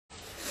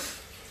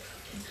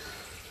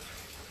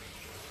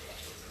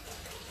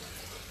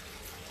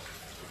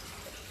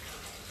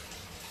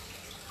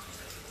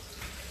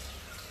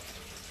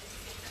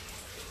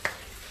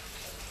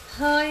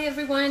Hi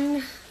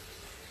everyone.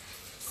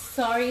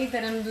 Sorry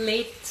that I'm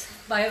late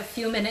by a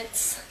few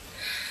minutes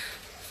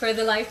for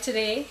the live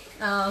today.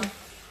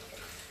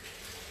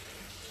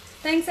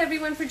 Thanks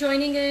everyone for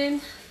joining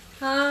in.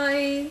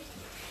 Hi.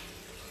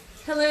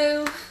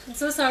 Hello. I'm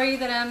so sorry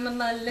that I'm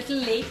a little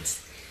late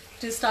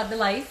to start the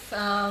live.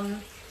 I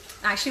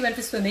actually went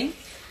for swimming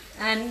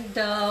and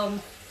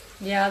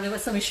yeah, there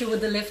was some issue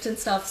with the lift and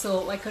stuff,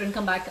 so I couldn't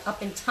come back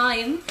up in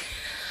time.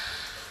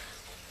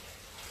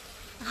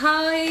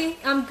 Hi,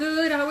 I'm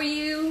good. How are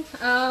you?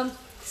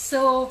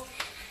 So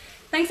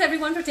thanks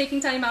everyone for taking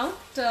time out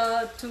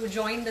to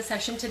join the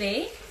session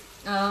today.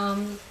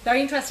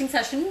 Very interesting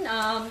session,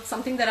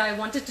 something that I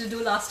wanted to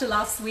do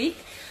last week,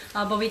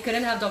 but we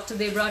couldn't have Dr.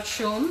 Debraj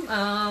Shom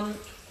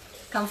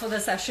come for the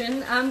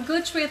session. I'm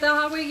good, Shweta.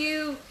 How are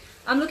you?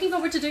 I'm looking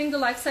forward to doing the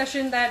live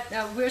session that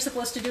we're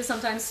supposed to do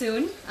sometime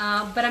soon,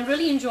 but I'm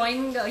really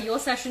enjoying your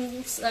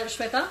sessions,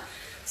 Shweta.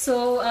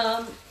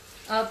 So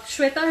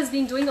Shweta has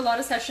been doing a lot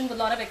of sessions with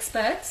a lot of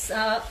experts.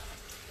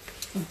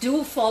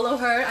 Do follow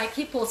her. I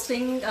keep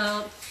posting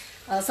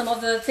some of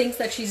the things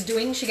that she's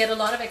doing. She gets a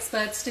lot of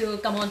experts to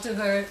come onto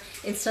her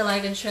Insta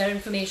Live and share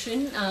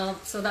information.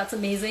 So that's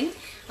amazing.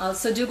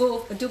 So do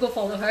go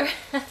follow her.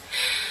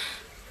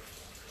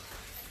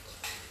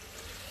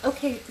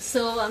 Okay,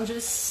 so I'm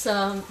just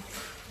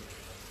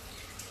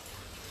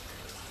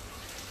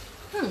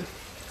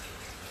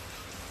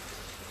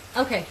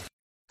okay.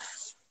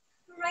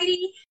 Alrighty.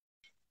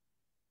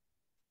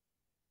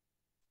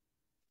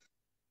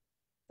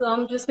 So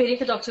I'm just waiting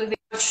for Dr.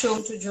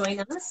 Shom to join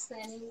us.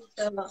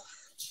 And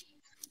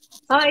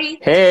hi.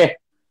 Hey.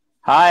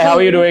 Hi, how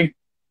are you doing?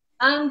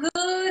 I'm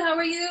good. How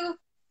are you?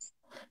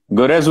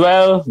 Good as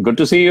well. Good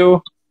to see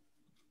you.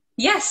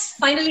 Yes,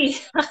 finally.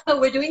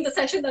 We're doing the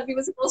session that we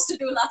were supposed to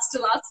do last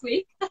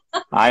week.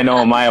 I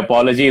know, my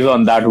apologies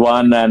on that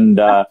one. And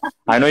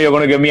I know you're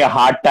going to give me a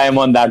hard time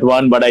on that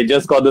one, but I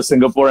just got the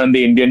Singapore and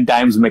the Indian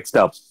times mixed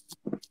up.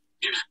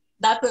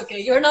 That's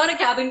okay. You're not a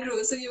cabin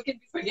crew, so you can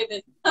be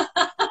forgiven.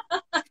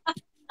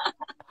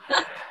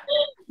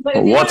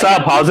 What's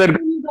up? How's it?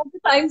 You got the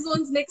time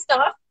zones mixed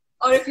up,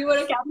 or if you were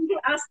a cabin crew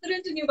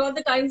aspirant and you got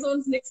the time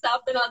zones mixed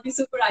up, then I'll be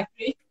super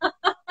angry.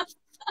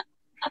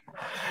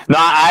 No,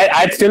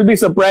 I'd still be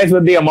surprised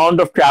with the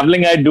amount of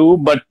traveling I do,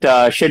 but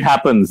shit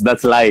happens.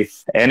 That's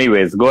life.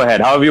 Anyways, go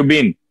ahead. How have you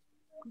been?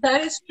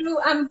 That is true.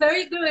 I'm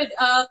very good.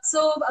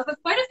 So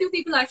quite a few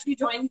people actually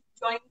joined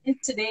in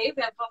today.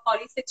 We have about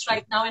 46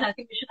 right now, and I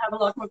think we should have a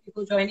lot more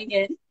people joining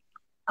in.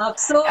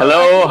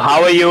 Hello,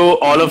 how are you,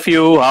 all of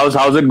you?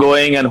 How's it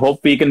going? And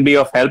hope we can be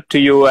of help to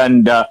you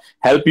and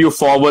help you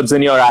forwards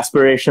in your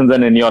aspirations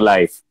and in your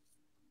life.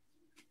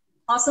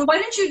 Awesome. Why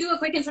don't you do a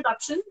quick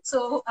introduction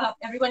so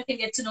everyone can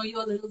get to know you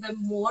a little bit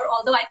more?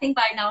 Although I think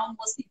by now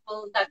most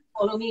people that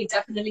follow me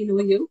definitely know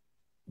you.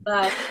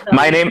 But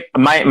my name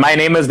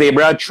is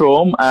Debraj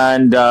Shom,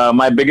 and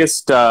my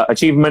biggest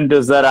achievement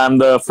is that I'm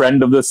the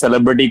friend of the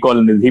celebrity called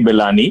Nidhi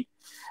Belani.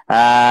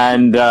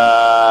 And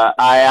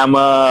I am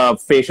a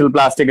facial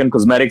plastic and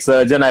cosmetic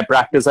surgeon. I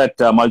practice at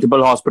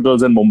multiple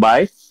hospitals in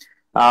Mumbai.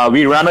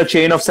 We run a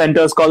chain of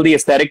centers called the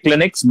Aesthetic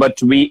Clinics,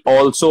 but we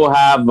also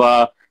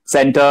have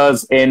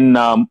centers in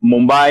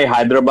Mumbai,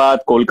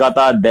 Hyderabad,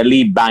 Kolkata,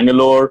 Delhi,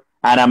 Bangalore,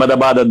 and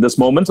Ahmedabad at this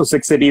moment. So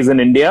 6 cities in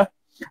India.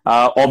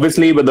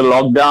 Obviously, with the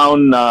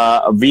lockdown,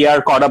 we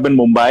are caught up in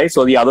Mumbai.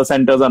 So the other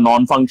centers are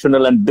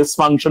non-functional and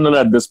dysfunctional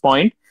at this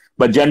point.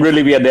 But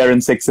generally, we are there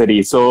in 6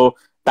 cities. So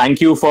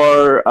thank you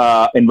for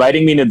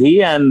inviting me,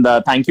 Nidhi, and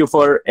thank you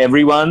for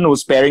everyone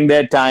who's sparing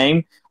their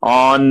time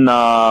on,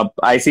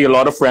 I see a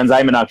lot of friends.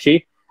 I'm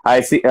Meenakshi.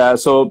 I see,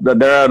 so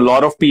there are a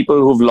lot of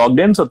people who've logged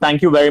in. So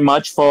thank you very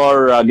much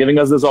for giving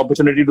us this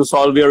opportunity to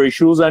solve your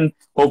issues and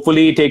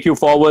hopefully take you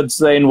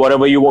forwards in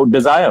whatever you would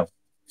desire.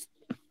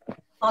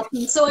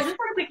 Awesome. So I just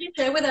want to quickly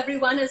share with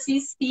everyone as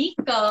we speak.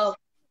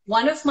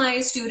 One of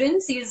my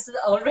students is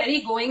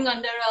already going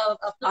under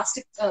a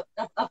plastic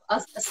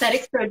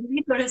aesthetic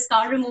surgery for his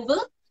scar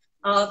removal.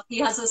 He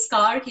has a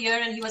scar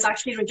here and he was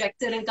actually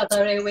rejected in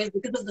Qatar Airways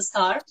because of the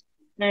scar.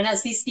 And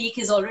as we speak,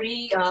 he's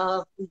already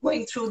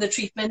going through the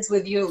treatments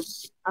with you.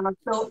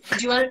 So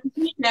do you want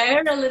to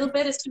share a little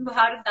bit as to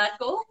how did that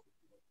go?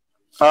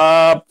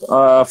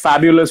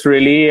 Fabulous,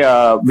 really.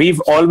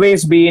 We've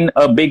always been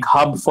a big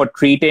hub for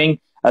treating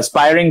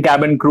aspiring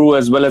cabin crew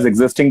as well as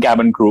existing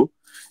cabin crew.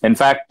 In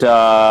fact,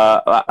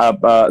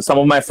 some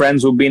of my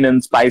friends who've been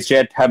in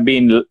SpiceJet have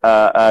been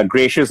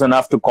gracious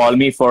enough to call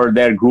me for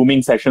their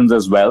grooming sessions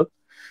as well.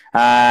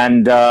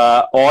 And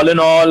all in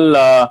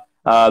all,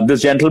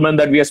 this gentleman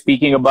that we are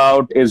speaking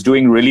about is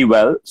doing really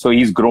well. So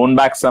he's grown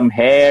back some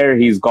hair.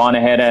 He's gone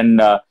ahead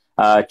and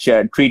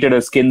treated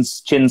a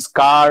chin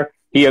scar.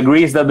 He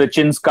agrees that the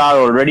chin scar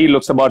already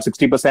looks about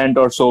 60%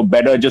 or so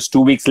better just 2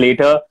 weeks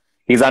later.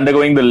 He's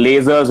undergoing the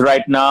lasers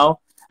right now.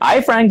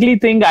 I frankly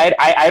think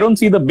I don't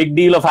see the big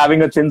deal of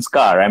having a chin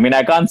scar. I mean,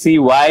 I can't see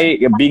why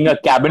being a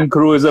cabin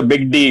crew is a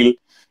big deal.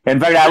 In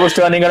fact, I was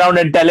turning around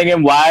and telling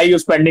him, why are you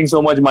spending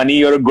so much money?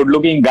 You're a good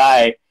looking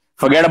guy.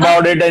 Forget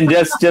about it and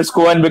just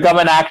go and become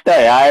an actor.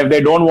 Yeah? If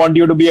they don't want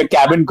you to be a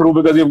cabin crew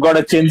because you've got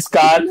a chin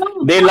scar,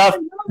 they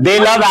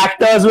love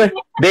actors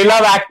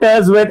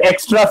with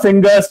extra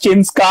fingers,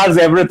 chin scars,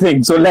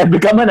 everything. So let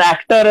become an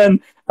actor and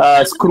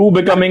screw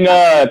becoming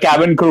a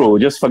cabin crew.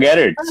 Just forget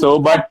it. So,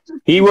 but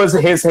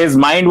his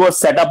mind was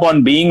set up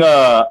on being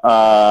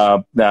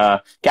a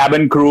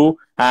cabin crew,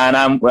 and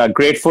I'm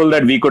grateful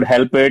that we could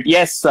help it.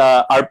 Yes,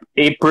 our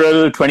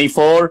April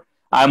 24.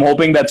 I'm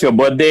hoping that's your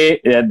birthday.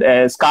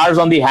 Scars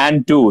on the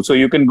hand too. So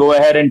you can go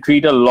ahead and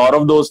treat a lot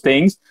of those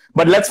things.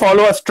 But let's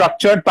follow a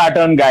structured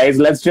pattern, guys.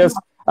 Let's just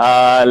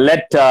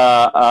let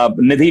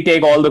Nidhi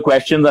take all the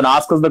questions and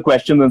ask us the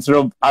questions instead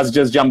of us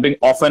just jumping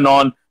off and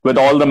on with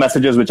all the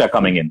messages which are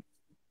coming in.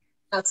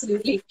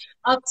 Absolutely.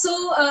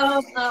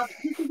 Before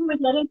we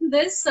get into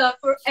this,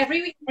 for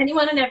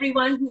anyone and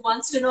everyone who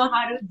wants to know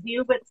how to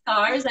deal with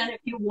scars, and if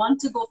you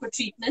want to go for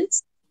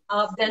treatments,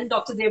 then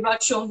Dr. Debraj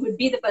Shom would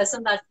be the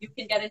person that you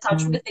can get in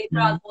touch with. Later,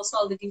 I'll post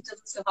all the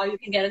details as to how you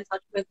can get in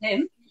touch with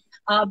him.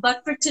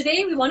 But for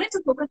today, we wanted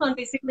to focus on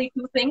basically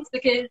two things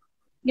because,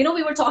 you know,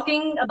 we were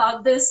talking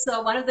about this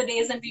one of the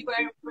days, and we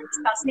were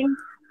discussing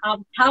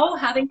how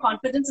having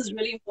confidence is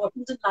really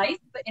important in life,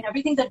 in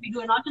everything that we do,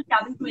 and not just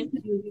cabin crew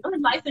interviews, you know,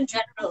 in life in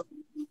general.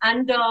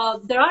 And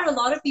there are a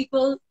lot of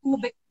people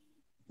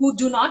who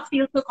do not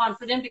feel so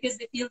confident because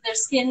they feel their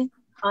skin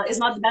is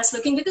not the best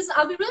looking. Because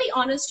I'll be really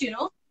honest, you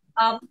know,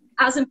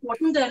 as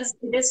important as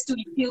it is to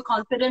feel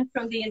confident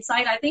from the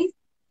inside, I think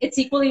it's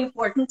equally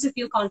important to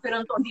feel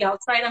confident on the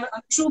outside. I'm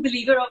a true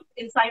believer of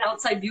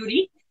inside-outside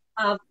beauty.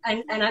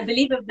 And I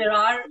believe if there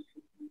are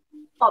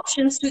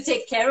options to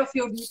take care of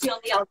your beauty on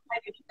the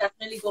outside, you should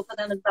definitely go for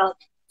them as well.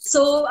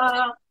 So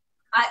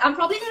I'm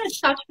probably going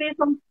to touch base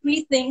on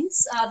three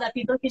things that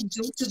people can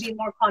do to be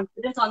more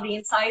confident on the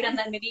inside. And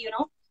then maybe, you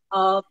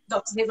know,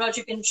 Dr. Debraj,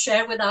 you can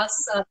share with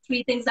us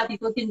three things that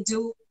people can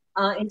do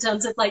in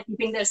terms of like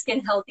keeping their skin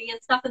healthy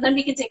and stuff. And then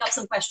we can take up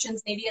some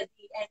questions maybe at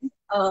the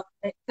end,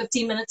 like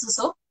 15 minutes or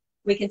so.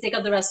 We can take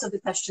up the rest of the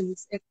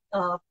questions. If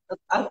I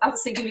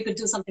was thinking we could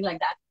do something like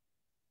that.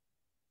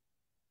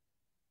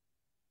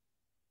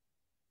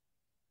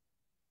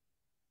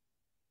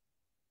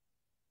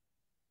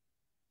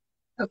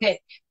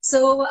 Okay,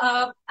 so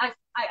I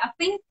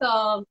think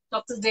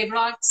Dr.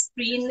 Debraj's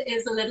screen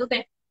is a little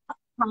bit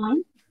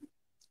on.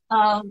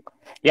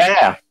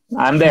 Yeah,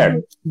 I'm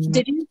there.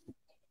 Did you?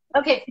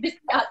 Okay,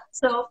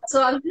 so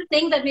I was just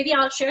saying that maybe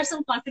I'll share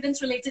some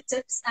confidence-related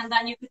tips, and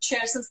then you could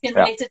share some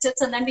skin-related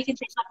tips, and then we can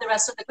take up the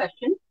rest of the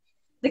question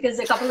because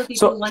a couple of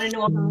people want to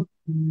know about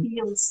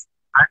heels.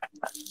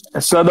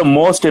 So the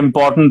most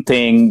important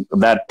thing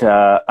that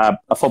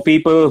for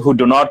people who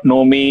do not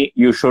know me,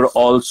 you should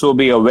also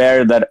be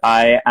aware that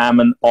I am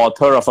an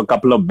author of a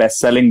couple of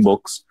best-selling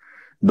books,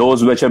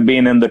 those which have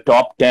been in the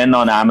top 10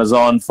 on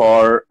Amazon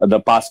for the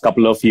past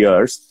couple of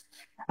years.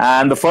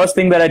 And the first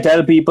thing that I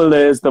tell people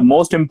is the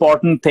most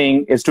important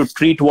thing is to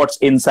treat what's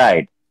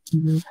inside.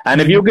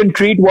 And if you can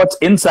treat what's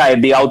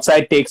inside, the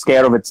outside takes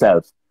care of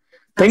itself.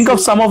 Think of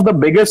some of the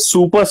biggest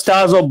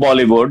superstars of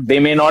Bollywood. They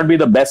may not be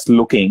the best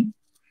looking.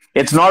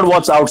 It's not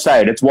what's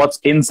outside, it's what's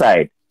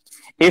inside.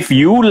 If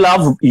you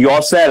love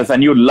yourself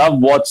and you love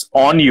what's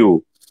on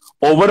you,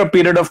 over a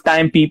period of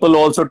time, people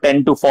also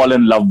tend to fall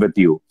in love with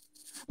you.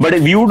 But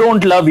if you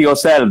don't love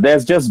yourself,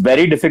 there's just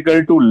very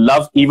difficult to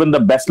love even the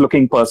best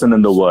looking person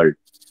in the world.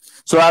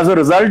 So as a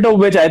result of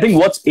which, I think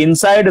what's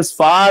inside is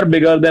far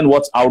bigger than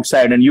what's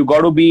outside, and you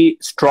got to be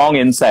strong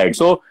inside.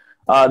 So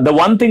the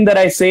one thing that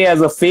I say as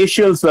a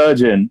facial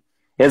surgeon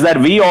is that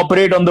we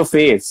operate on the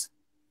face,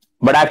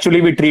 but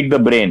actually we treat the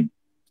brain.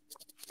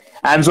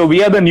 And so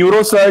we are the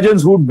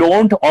neurosurgeons who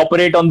don't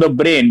operate on the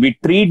brain. We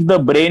treat the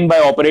brain by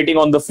operating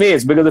on the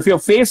face, because if your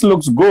face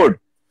looks good,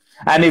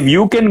 and if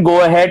you can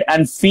go ahead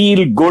and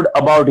feel good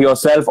about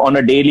yourself on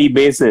a daily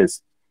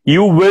basis,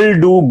 you will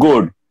do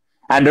good.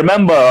 And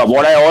remember,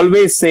 what I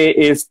always say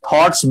is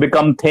thoughts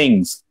become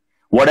things.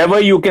 Whatever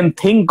you can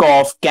think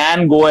of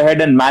can go ahead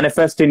and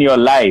manifest in your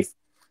life.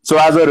 So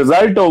as a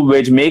result of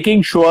which,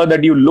 making sure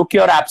that you look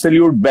your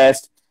absolute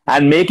best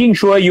and making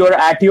sure you're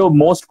at your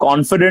most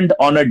confident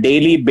on a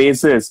daily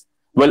basis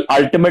will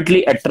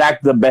ultimately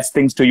attract the best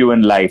things to you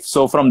in life.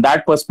 So from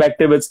that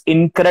perspective, it's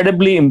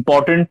incredibly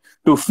important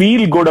to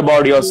feel good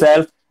about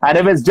yourself. And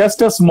if it's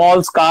just a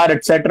small scar,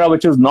 etc.,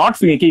 which is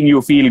not making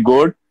you feel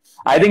good,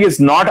 I think it's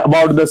not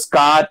about the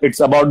scar. It's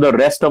about the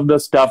rest of the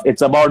stuff.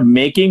 It's about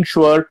making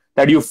sure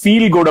that you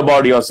feel good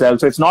about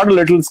yourself. So it's not a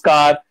little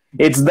scar.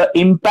 It's the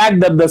impact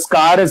that the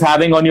scar is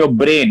having on your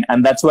brain.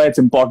 And that's why it's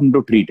important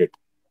to treat it.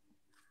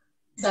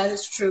 That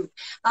is true.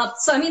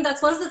 So, I mean,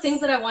 that's one of the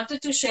things that I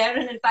wanted to share.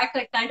 And in fact,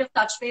 I kind of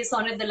touched base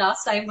on it the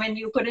last time when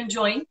you couldn't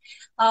join.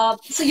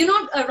 So, you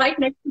know, right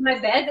next to my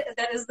bed,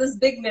 there is this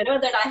big mirror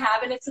that I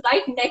have, and it's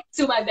right next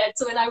to my bed.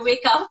 So when I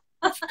wake up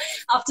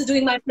after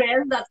doing my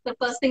prayers, that's the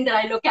first thing that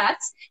I look at.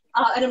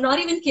 And I'm not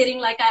even kidding.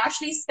 Like, I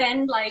actually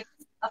spend like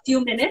a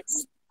few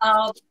minutes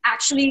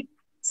actually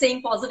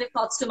saying positive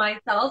thoughts to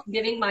myself,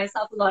 giving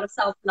myself a lot of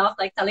self-love,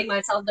 like telling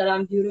myself that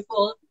I'm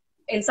beautiful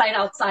inside,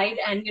 outside.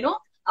 And, you know,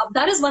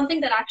 that is one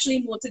thing that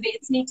actually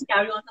motivates me to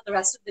carry on for the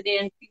rest of the day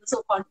and feel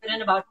so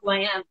confident about who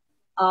I am.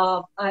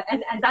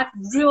 And that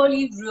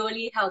really,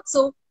 really helps.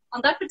 So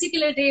on that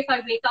particular day, if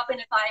I wake up and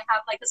if I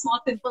have like a small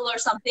pimple or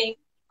something,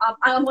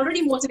 I'm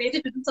already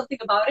motivated to do something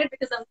about it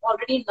because I'm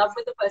already in love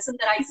with the person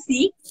that I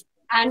see.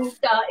 And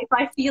if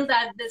I feel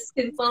that this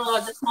pimple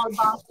or the small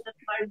bump is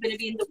going to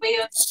be in the way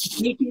of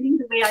me feeling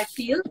the way I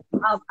feel,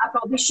 I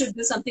probably should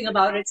do something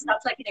about it. So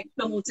that's like an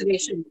extra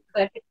motivation.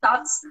 But it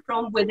starts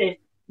from within.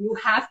 You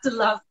have to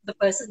love the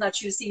person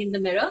that you see in the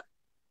mirror.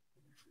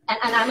 And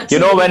I'm a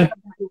when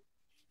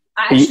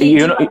I actually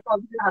do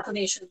positive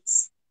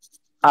affirmations.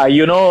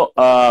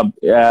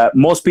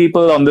 Most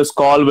people on this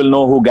call will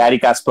know who Gary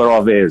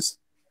Kasparov is.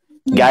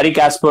 Gary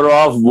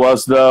Kasparov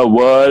was the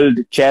world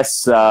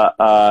chess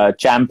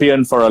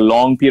champion for a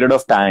long period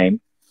of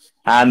time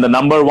and the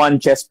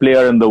 #1 chess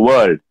player in the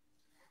world.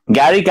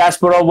 Gary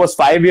Kasparov was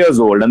 5 years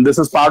old, and this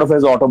is part of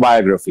his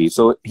autobiography.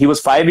 So he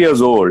was 5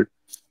 years old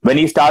when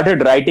he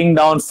started writing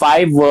down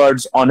 5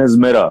 words on his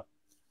mirror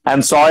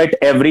and saw it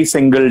every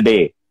single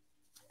day.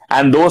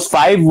 And those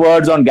 5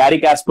 words on Gary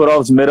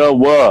Kasparov's mirror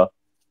were,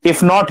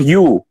 if not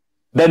you,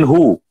 then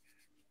who?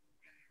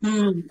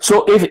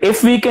 So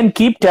if we can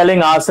keep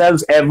telling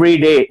ourselves every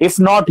day, if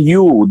not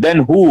you, then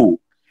who?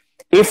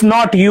 If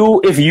not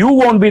you, if you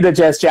won't be the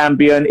chess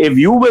champion, if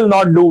you will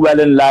not do well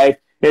in life,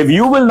 if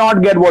you will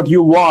not get what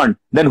you want,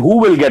 then who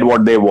will get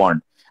what they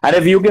want? And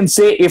if you can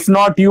say, if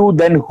not you,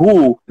 then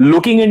who,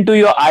 looking into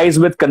your eyes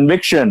with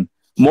conviction,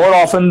 more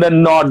often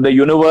than not, the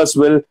universe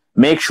will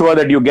make sure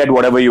that you get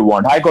whatever you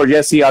want. Hi,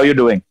 Jesse, how are you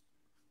doing?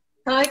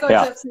 Hi,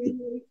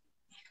 Consultation.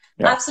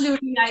 Yeah.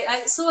 Absolutely.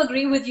 I so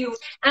agree with you.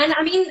 And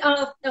I mean,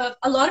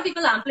 a lot of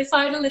people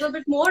amplify it a little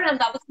bit more. And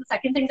that was the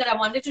second thing that I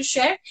wanted to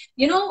share.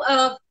 You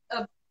know,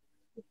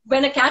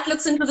 when a cat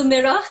looks into the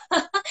mirror,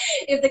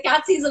 if the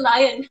cat sees a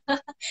lion,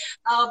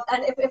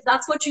 and if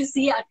that's what you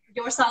see at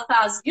yourself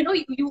as, you know,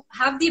 you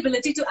have the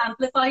ability to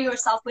amplify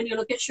yourself when you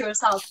look at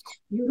yourself.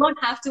 You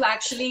don't have to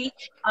actually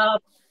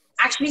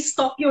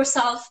stop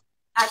yourself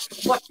at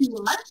what you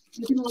are.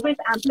 You can always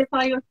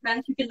amplify your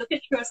strength. You can look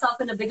at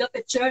yourself in a bigger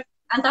picture,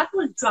 and that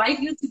will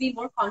drive you to be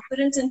more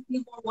confident and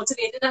feel more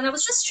motivated. And I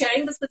was just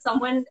sharing this with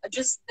someone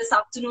just this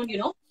afternoon, you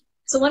know.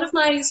 So one of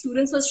my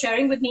students was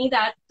sharing with me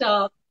that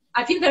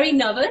I feel very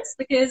nervous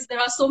because there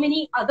are so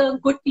many other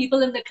good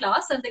people in the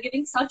class and they're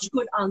giving such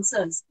good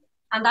answers.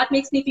 And that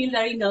makes me feel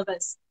very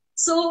nervous.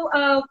 So,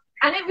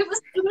 and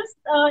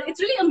it's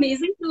really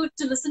amazing to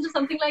listen to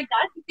something like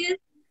that because,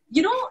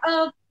 you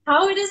know,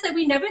 how it is that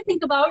we never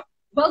think about,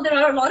 well, there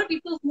are a lot of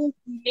people who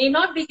may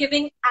not be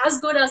giving as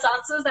good as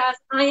answers as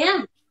I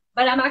am,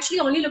 but I'm actually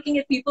only looking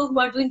at people who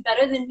are doing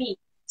better than me.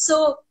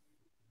 So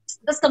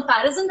this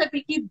comparison that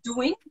we keep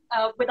doing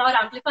without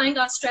amplifying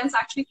our strengths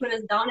actually put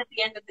us down at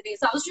the end of the day.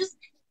 So I was just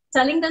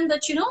telling them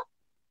that, you know,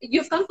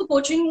 you've come to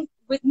coaching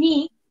with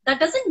me. That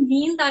doesn't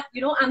mean that,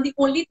 you know, I'm the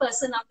only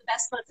person, I'm the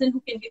best person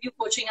who can give you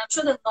coaching. I'm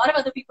sure there's a lot of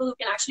other people who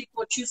can actually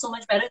coach you so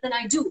much better than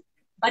I do.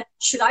 But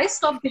should I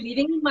stop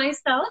believing in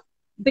myself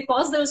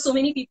because there are so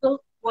many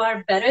people who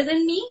are better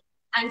than me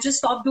and just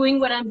stop doing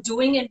what I'm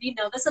doing and be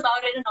nervous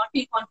about it and not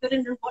be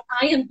confident in what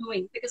I am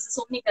doing because there's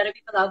so many better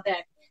people out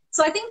there?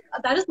 So I think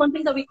that is one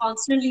thing that we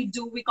constantly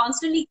do. We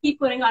constantly keep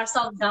putting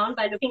ourselves down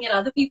by looking at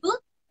other people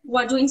who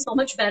are doing so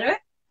much better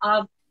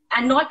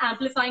and not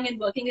amplifying and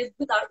working it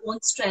with our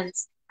own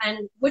strengths,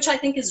 and which I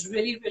think is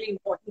really, really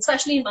important,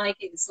 especially in my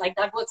case. Like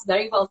that works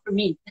very well for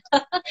me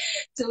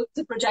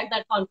to project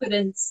that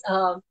confidence.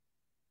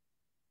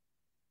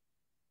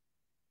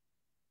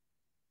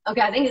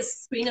 Okay, I think his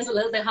screen is a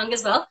little bit hung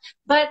as well.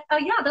 But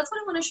yeah, that's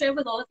what I want to share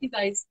with all of you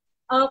guys.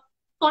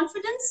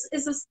 Confidence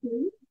is a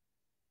skill.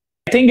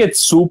 I think it's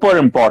super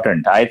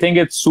important. I think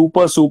it's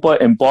super, super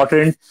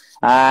important.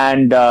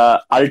 And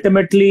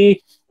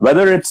ultimately,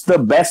 whether it's the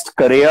best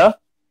career,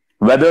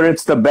 whether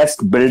it's the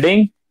best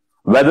building,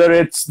 whether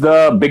it's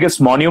the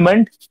biggest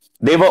monument,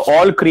 they were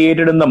all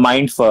created in the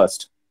mind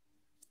first.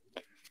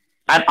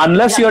 And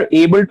unless you're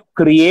able to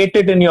create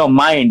it in your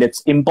mind,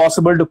 it's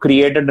impossible to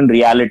create it in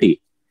reality.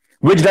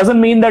 Which doesn't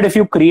mean that if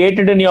you create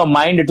it in your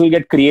mind, it will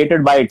get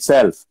created by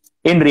itself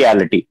in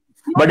reality.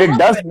 But it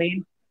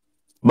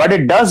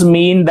does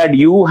mean that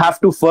you have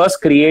to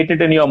first create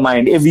it in your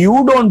mind. If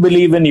you don't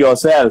believe in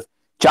yourself,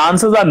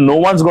 chances are no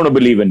one's going to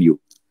believe in you.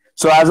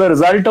 So as a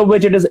result of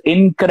which, it is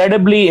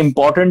incredibly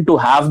important to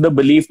have the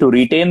belief, to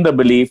retain the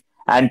belief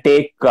and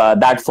take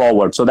that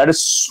forward. So that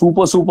is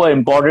super, super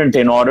important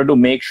in order to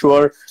make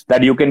sure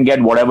that you can get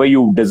whatever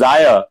you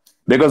desire,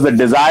 because the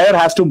desire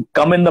has to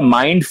come in the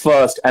mind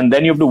first and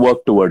then you have to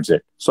work towards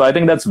it. So I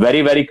think that's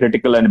very, very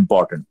critical and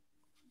important.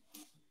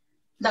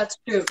 That's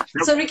true.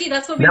 So Ricky,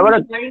 that's what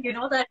we're hearing, you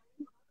know, that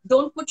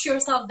don't put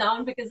yourself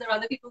down because there are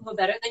other people who are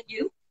better than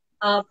you.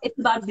 It's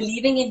about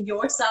believing in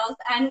yourself.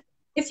 And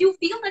if you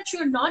feel that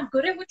you're not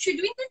good at what you're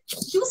doing, then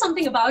do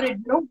something about it.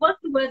 You know,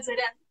 work towards it.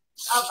 And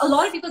a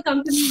lot of people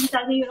come to me and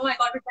tell me, you know, I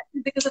got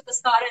rejected because of the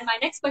scar. And my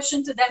next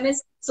question to them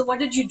is, so what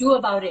did you do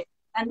about it?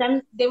 And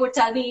then they would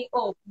tell me,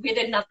 oh, we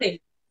did nothing.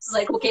 So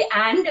like, okay,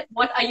 and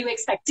what are you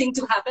expecting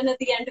to happen at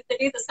the end of the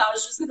day? The star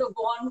is just going to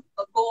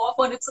go off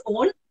on its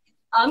own.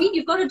 I mean,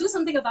 you've got to do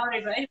something about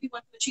it, right? If you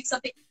want to achieve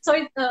something.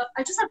 Sorry,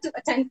 I just have to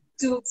attend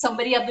to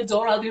somebody at the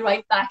door. I'll be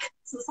right back.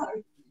 So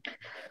sorry.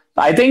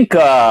 I think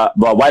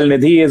while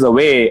Nidhi is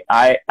away,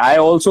 I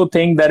also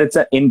think that it's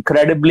an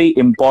incredibly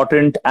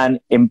important and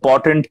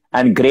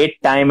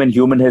great time in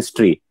human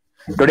history.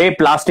 Today,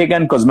 plastic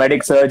and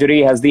cosmetic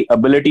surgery has the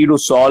ability to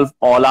solve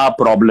all our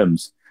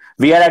problems.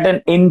 We are at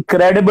an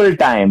incredible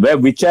time where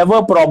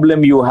whichever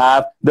problem you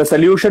have, the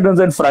solution is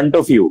in front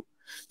of you.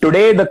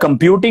 Today, the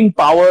computing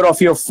power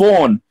of your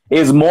phone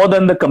is more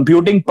than the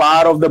computing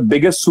power of the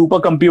biggest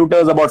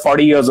supercomputers about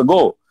 40 years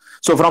ago.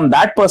 So from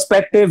that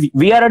perspective,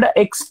 we are at an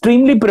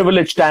extremely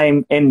privileged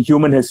time in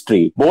human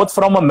history, both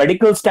from a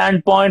medical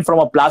standpoint, from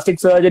a plastic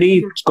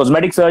surgery,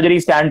 cosmetic surgery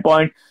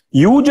standpoint.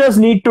 You just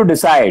need to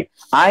decide,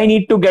 I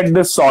need to get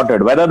this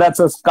sorted, whether that's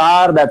a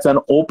scar, that's an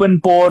open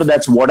pore,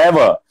 that's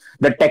whatever.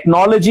 The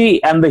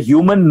technology and the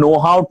human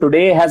know-how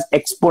today has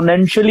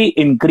exponentially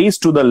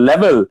increased to the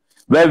level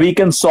where we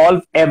can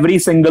solve every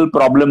single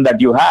problem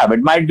that you have. It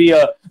might be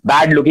a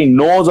bad looking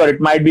nose or it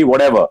might be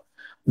whatever.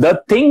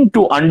 The thing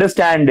to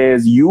understand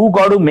is you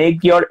got to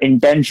make your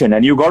intention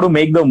and you got to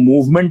make the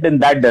movement in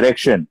that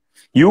direction.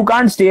 You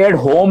can't stay at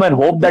home and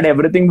hope that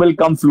everything will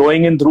come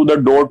flowing in through the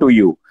door to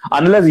you.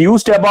 Unless you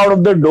step out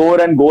of the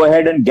door and go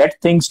ahead and get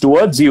things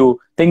towards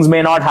you, things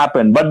may not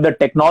happen. But the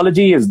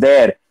technology is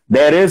there.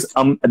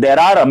 There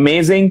are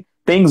amazing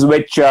things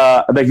which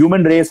the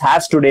human race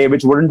has today,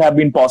 which wouldn't have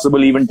been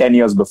possible even 10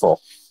 years before.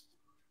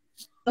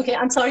 Okay,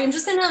 I'm sorry. I'm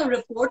just going to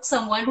report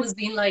someone who's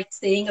been like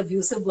saying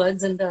abusive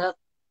words in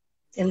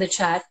the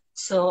chat.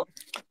 So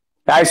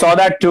I saw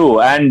that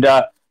too. And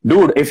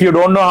dude, if you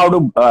don't know how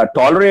to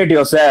tolerate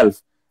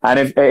yourself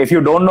and if you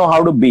don't know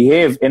how to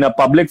behave in a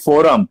public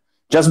forum,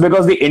 just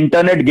because the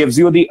internet gives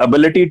you the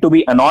ability to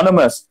be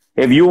anonymous,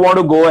 if you want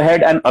to go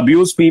ahead and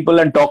abuse people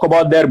and talk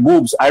about their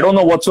boobs, I don't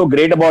know what's so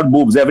great about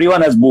boobs.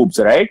 Everyone has boobs,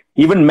 right?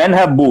 Even men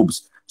have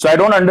boobs. So I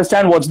don't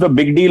understand what's the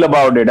big deal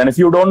about it. And if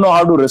you don't know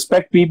how to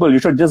respect people, you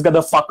should just get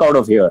the fuck out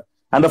of here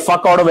and the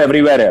fuck out of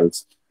everywhere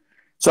else.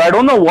 So I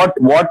don't know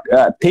what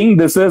thing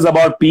this is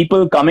about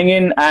people coming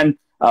in and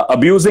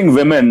abusing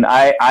women.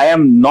 I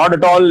am not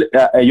at all,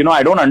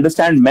 I don't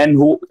understand men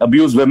who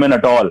abuse women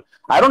at all.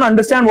 I don't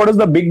understand what is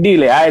the big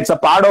deal. Yeah? It's a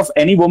part of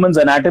any woman's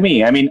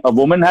anatomy. I mean, a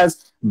woman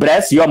has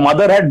breasts. Your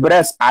mother had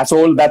breasts,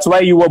 asshole. That's why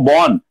you were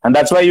born. And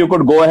that's why you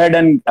could go ahead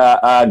and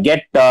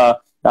get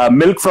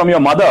milk from your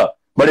mother.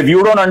 But if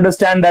you don't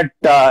understand that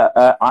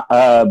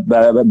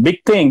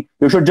big thing,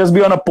 you should just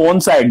be on a porn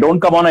site. Don't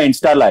come on an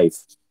Insta live.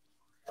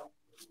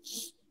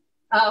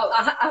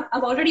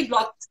 I've already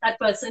blocked that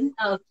person.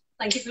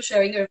 Thank you for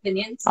sharing your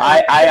opinions.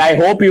 I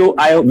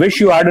wish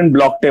you hadn't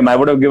blocked him. I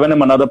would have given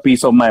him another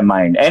piece of my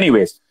mind.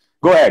 Anyways,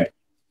 go ahead.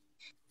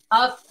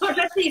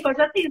 Korjati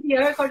is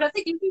here.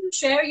 Korjati, you can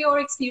share your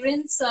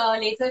experience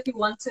later if you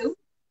want to.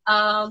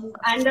 And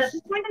at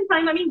this point in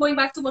time, I mean, going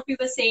back to what we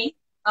were saying,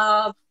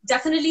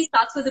 definitely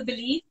starts with a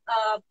belief,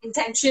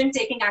 intention,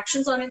 taking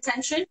actions on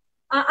intention.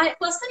 I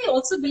personally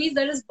also believe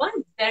there is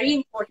one very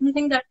important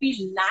thing that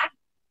we lack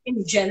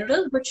in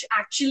general, which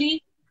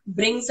actually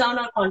brings down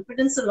our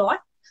confidence a lot.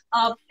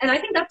 And I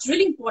think that's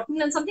really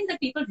important and something that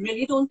people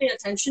really don't pay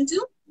attention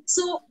to.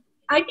 So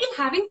I think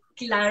having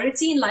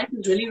clarity in life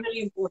is really,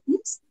 really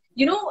important.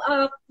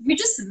 We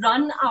just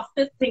run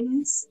after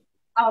things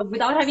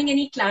without having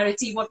any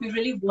clarity, what we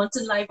really want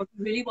in life, what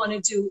we really want to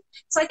do.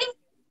 So I think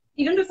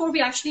even before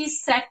we actually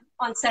set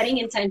on setting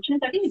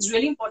intentions, I think it's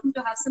really important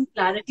to have some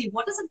clarity.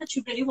 What is it that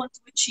you really want to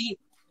achieve?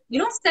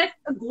 Set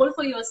a goal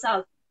for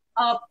yourself.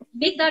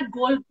 Make that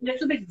goal a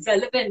little bit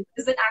relevant.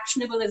 Is it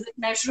actionable? Is it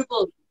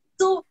measurable?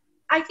 So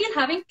I feel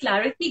having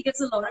clarity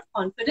gives a lot of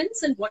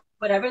confidence in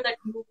whatever that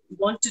you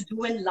want to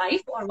do in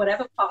life or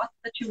whatever path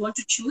that you want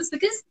to choose.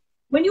 Because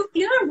when you're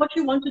clear on what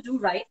you want to do,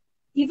 right,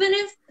 even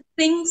if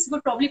things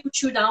would probably put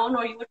you down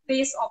or you would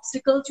face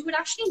obstacles, you would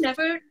actually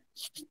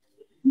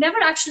never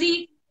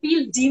actually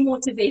feel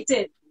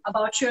demotivated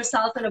about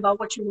yourself and about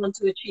what you want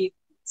to achieve.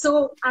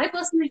 So I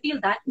personally feel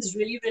that is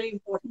really, really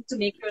important to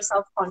make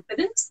yourself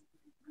confident.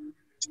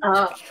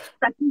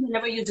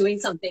 Whenever you're doing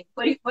something.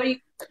 Do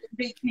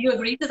you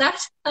agree to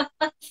that?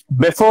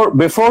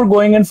 Before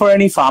going in for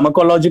any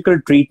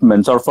pharmacological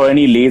treatments or for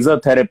any laser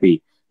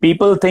therapy,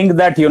 people think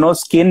that,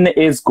 skin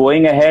is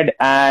going ahead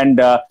and,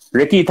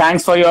 Ricky,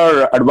 thanks for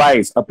your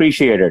advice.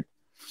 Appreciate it.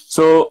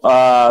 So,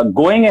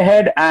 going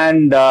ahead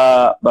and,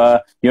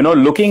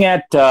 looking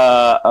at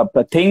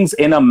things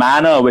in a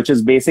manner which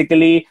is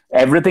basically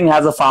everything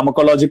has a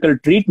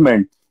pharmacological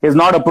treatment is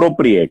not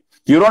appropriate.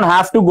 You don't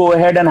have to go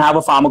ahead and have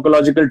a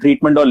pharmacological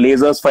treatment or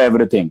lasers for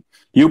everything.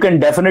 You can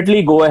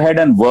definitely go ahead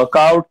and work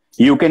out.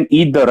 You can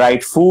eat the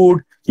right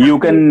food. You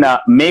can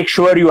make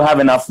sure you have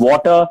enough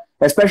water,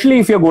 especially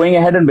if you're going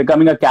ahead and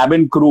becoming a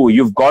cabin crew.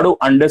 You've got to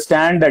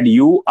understand that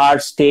you are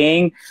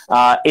staying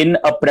in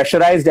a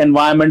pressurized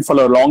environment for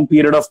a long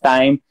period of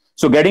time.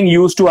 So getting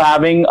used to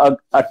having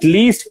at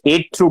least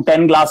 8 through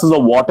 10 glasses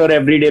of water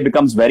every day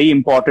becomes very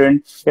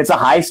important. It's a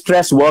high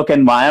stress work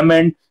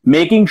environment.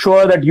 Making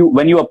sure that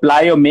when you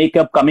apply your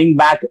makeup, coming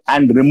back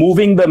and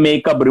removing the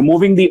makeup,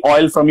 removing the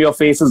oil from your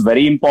face is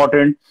very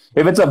important.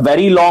 If it's a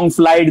very long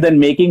flight, then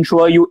making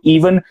sure you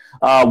even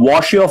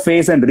wash your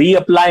face and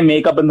reapply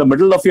makeup in the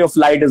middle of your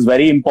flight is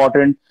very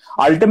important.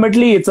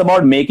 Ultimately, it's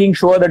about making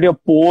sure that your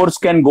pores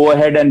can go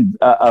ahead and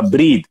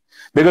breathe.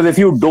 Because if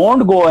you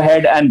don't go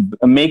ahead and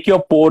make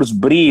your pores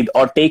breathe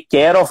or take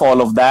care of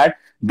all of that,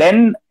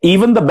 then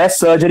even the best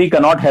surgery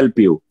cannot help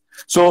you.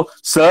 So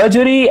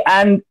surgery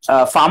and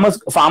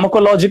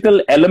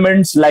pharmacological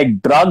elements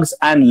like drugs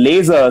and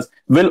lasers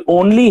will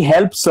only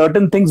help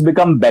certain things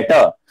become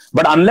better.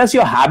 But unless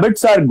your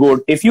habits are good,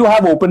 if you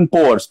have open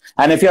pores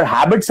and if your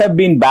habits have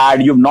been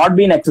bad, you've not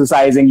been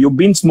exercising, you've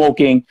been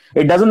smoking,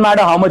 it doesn't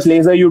matter how much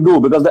laser you do,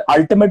 because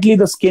ultimately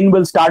the skin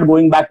will start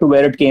going back to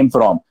where it came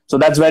from. So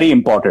that's very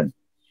important.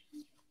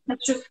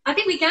 That's true. I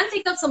think we can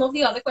take up some of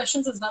the other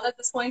questions as well at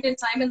this point in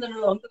time, and then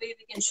along the way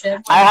we can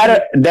share.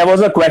 There was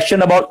a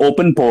question about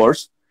open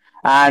pores,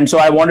 and so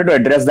I wanted to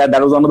address that.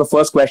 That was one of the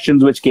first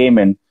questions which came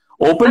in.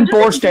 Open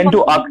pores tend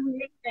to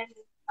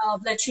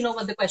let you know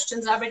what the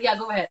questions are, but yeah,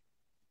 go ahead.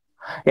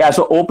 Yeah,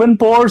 so open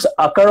pores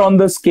occur on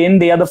the skin.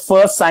 They are the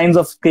first signs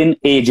of skin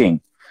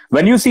aging.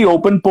 When you see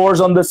open pores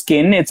on the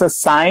skin, it's a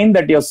sign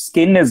that your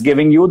skin is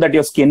giving you that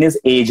your skin is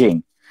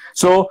aging.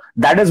 So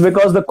that is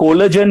because the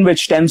collagen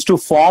which tends to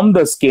form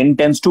the skin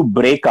tends to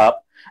break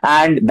up,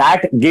 and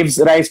that gives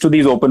rise to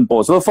these open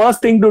pores. So the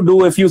first thing to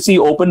do if you see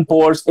open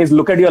pores is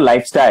look at your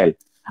lifestyle.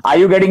 Are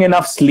you getting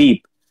enough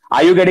sleep?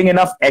 Are you getting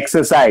enough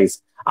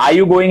exercise? Are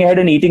you going ahead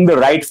and eating the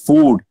right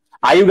food?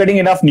 Are you getting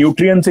enough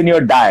nutrients in your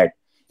diet?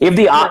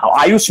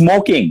 Are you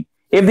smoking?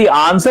 If the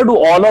answer to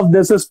all of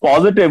this is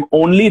positive,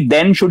 only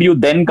then should you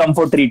then come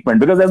for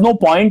treatment, because there's no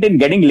point in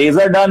getting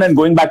laser done and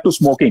going back to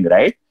smoking,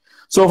 right?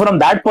 So from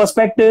that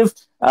perspective,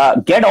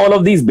 get all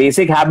of these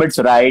basic habits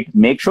right.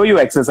 Make sure you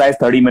exercise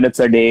 30 minutes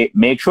a day.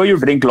 Make sure you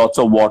drink lots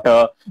of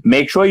water.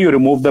 Make sure you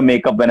remove the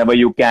makeup whenever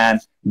you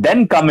can.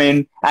 Then come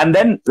in. And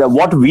then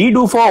what we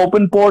do for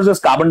open pores is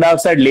carbon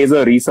dioxide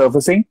laser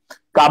resurfacing.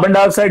 Carbon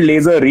dioxide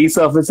laser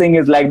resurfacing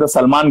is like the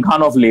Salman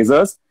Khan of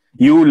lasers.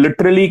 You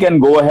literally can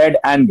go ahead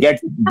and get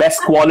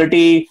best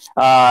quality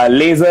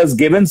lasers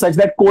given such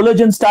that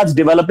collagen starts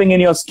developing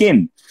in your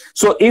skin.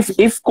 So if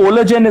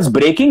collagen is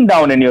breaking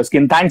down in your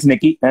skin, thanks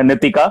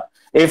Nitika,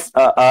 if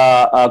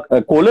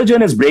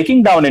collagen is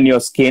breaking down in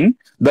your skin,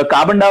 the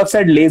carbon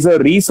dioxide laser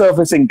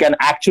resurfacing can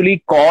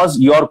actually cause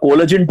your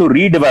collagen to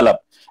redevelop.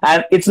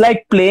 And it's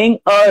like playing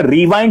a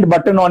rewind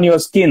button on your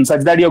skin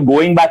such that you're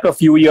going back a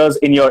few years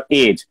in your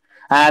age.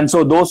 And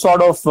so those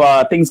sort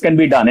of things can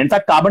be done. In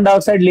fact, carbon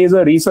dioxide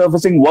laser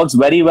resurfacing works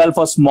very well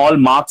for small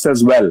marks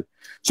as well.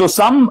 So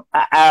some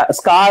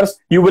scars,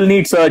 you will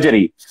need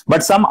surgery.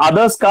 But some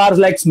other scars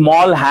like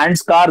small hand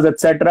scars,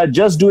 etc.,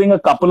 just doing a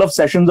couple of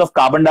sessions of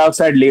carbon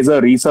dioxide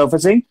laser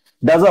resurfacing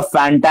does a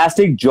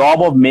fantastic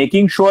job of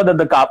making sure that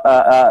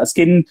the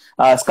skin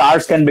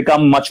scars can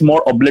become much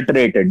more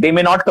obliterated. They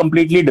may not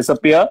completely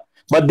disappear,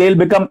 but they'll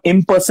become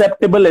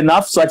imperceptible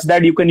enough such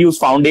that you can use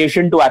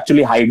foundation to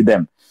actually hide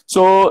them.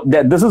 So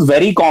this is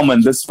very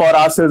common. This for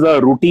us is a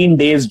routine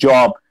day's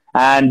job.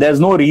 And there's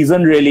no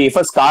reason really, if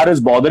a scar is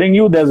bothering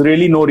you, there's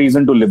really no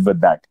reason to live with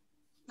that.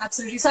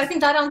 Absolutely. So I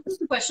think that answers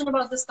the question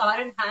about the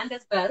scar in hand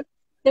as well.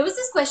 There was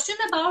this question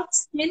about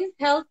skin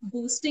health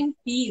boosting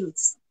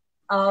peels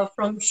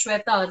from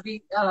Shweta.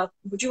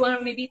 Would you want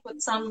to maybe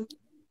put some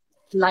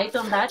light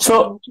on that?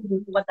 So,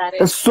 what that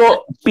is?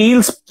 So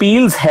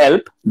peels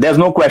help. There's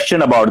no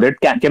question about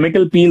it.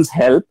 Chemical peels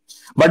help.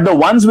 But the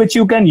ones which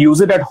you can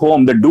use it at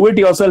home, the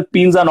do-it-yourself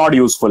peels are not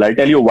useful. I'll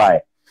tell you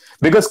why.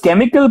 Because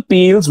chemical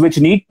peels which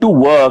need to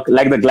work,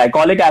 like the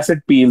glycolic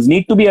acid peels,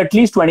 need to be at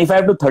least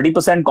 25 to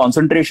 30%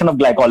 concentration of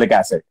glycolic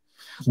acid.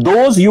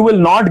 Those you will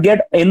not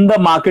get in the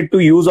market to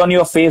use on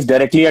your face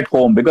directly at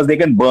home because they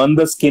can burn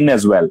the skin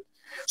as well.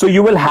 So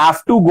you will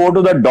have to go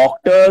to the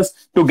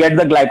doctors to get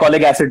the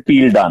glycolic acid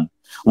peel done.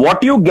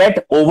 What you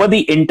get over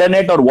the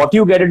internet or what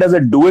you get it as a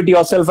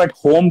do-it-yourself at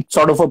home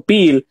sort of a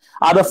peel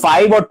are the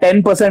 5 or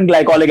 10%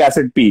 glycolic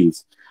acid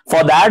peels.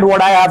 For that,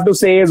 what I have to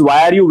say is,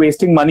 why are you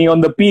wasting money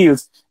on the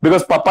peels?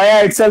 Because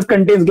papaya itself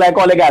contains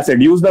glycolic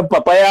acid. Use the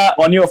papaya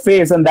on your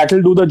face and that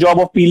will do the job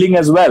of peeling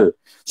as well.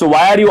 So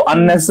why are you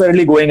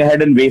unnecessarily going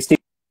ahead and wasting?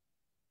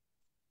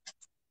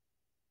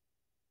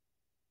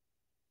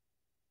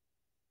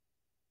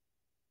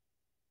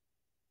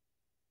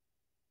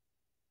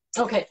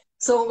 Okay.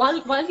 So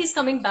while he's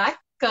coming back,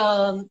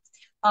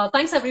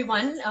 thanks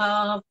everyone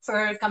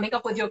for coming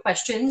up with your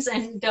questions.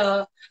 And,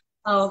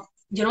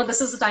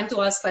 this is the time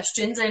to ask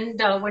questions. And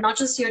we're not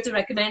just here to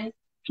recommend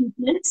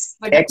treatments,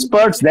 but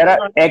experts. There are,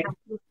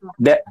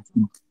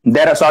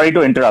 sorry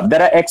to interrupt.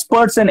 There are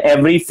experts in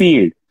every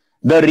field.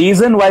 The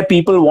reason why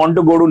people want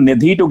to go to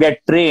Nidhi to get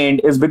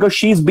trained is because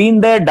she's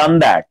been there, done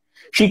that.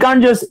 She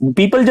can't just,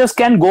 people just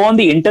can go on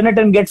the internet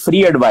and get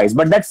free advice,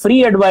 but that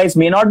free advice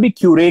may not be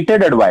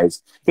curated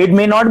advice. It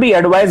may not be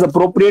advice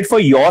appropriate for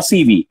your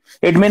CV.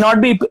 It may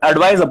not be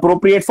advice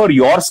appropriate for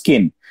your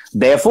skin.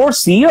 Therefore,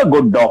 see a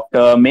good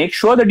doctor, make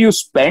sure that you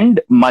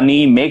spend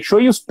money, make sure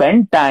you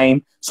spend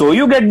time, so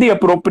you get the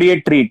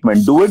appropriate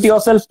treatment. Do it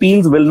yourself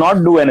peels will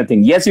not do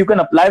anything. Yes, you can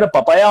apply the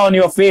papaya on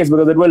your face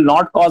because it will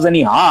not cause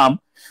any harm,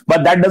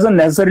 but that doesn't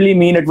necessarily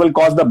mean it will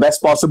cause the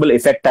best possible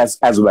effect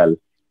as well.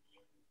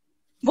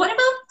 What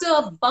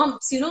about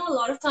bumps? You know, a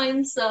lot of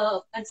times,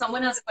 and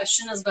someone has a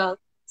question as well,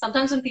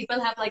 sometimes when people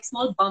have like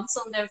small bumps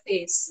on their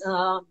face,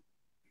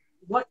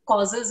 what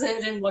causes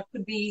it and what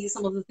could be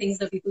some of the things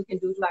that people can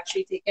do to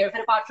actually take care of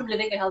it, apart from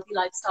living a healthy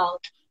lifestyle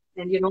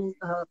and, you know,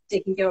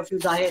 taking care of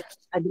your diet,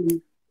 I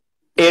believe.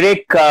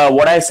 Eric,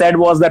 what I said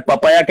was that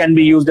papaya can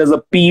be used as a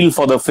peel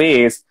for the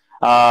face,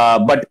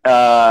 but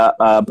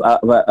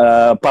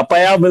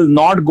papaya will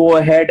not go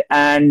ahead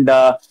and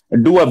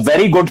do a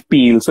very good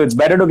peel. So it's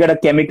better to get a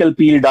chemical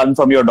peel done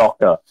from your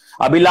doctor.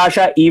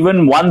 Abhilasha,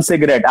 even one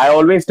cigarette, I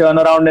always turn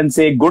around and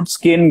say good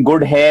skin,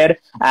 good hair,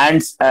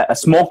 and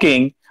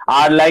smoking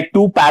are like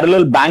two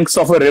parallel banks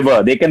of a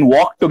river. They can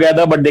walk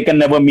together, but they can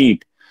never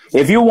meet.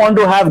 If you want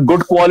to have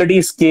good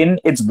quality skin,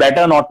 it's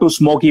better not to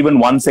smoke even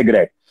one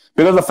cigarette.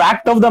 Because the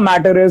fact of the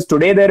matter is,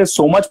 today there is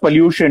so much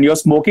pollution. You're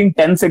smoking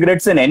 10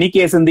 cigarettes in any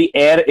case in the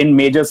air in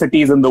major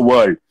cities in the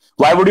world.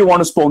 Why would you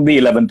want to smoke the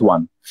 11th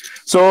one?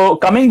 So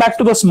coming back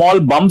to the small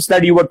bumps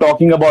that you were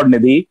talking about,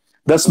 Nidhi,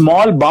 the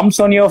small bumps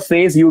on your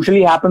face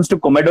usually happens to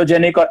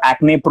comedogenic or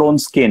acne-prone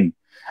skin.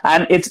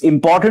 And it's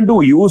important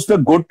to use the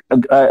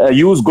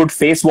good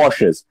face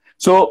washes.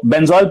 So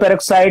benzoyl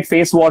peroxide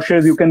face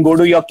washes, you can go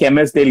to your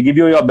chemist. They'll give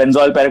you your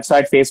benzoyl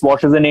peroxide face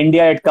washes. In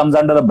India, it comes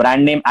under the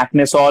brand name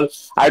Acnesol.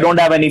 I don't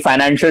have any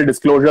financial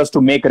disclosures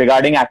to make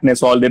regarding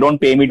Acnesol. They don't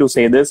pay me to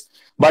say this.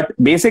 But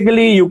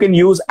basically, you can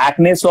use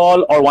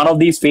Acnesol or one of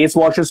these face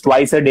washes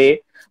twice a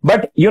day.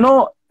 But, you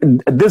know,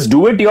 this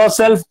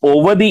do-it-yourself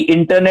over the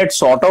internet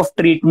sort of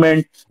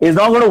treatment is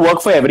not going to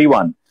work for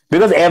everyone.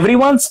 Because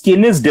everyone's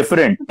skin is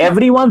different.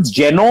 Everyone's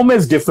genome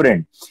is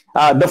different.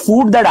 The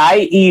food that I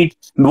eat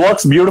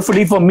works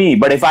beautifully for me.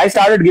 But if I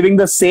started giving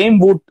the same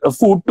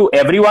food to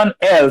everyone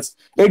else,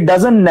 it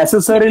doesn't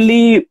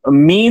necessarily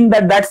mean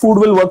that that food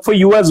will work for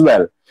you as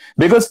well.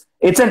 Because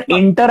it's an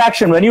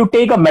interaction. When you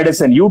take a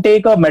medicine, you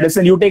take a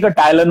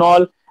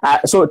Tylenol.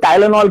 So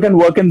Tylenol can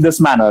work in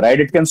this manner, right?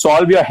 It can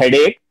solve your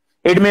headache.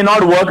 It may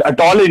not work at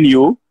all in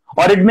you.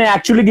 Or it may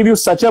actually give you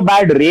such a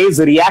bad raise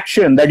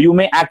reaction that you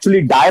may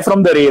actually die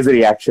from the raise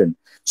reaction.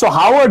 So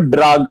how a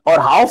drug or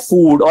how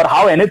food or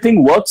how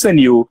anything works in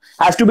you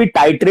has to be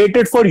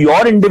titrated for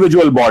your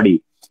individual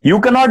body. You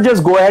cannot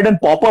just go ahead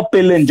and pop a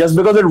pill in just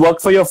because it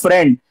worked for your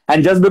friend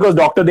and just because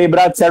Dr.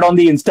 Debraj said on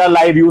the Insta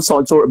live use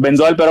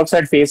benzoyl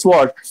peroxide face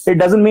wash, it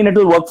doesn't mean it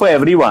will work for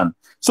everyone.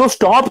 So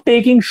stop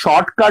taking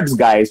shortcuts,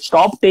 guys.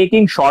 Stop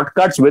taking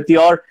shortcuts with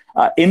your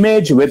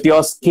image, with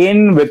your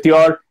skin, with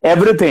your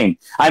everything.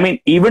 I mean,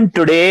 even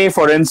today,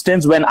 for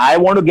instance, when I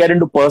want to get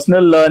into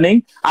personal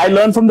learning, I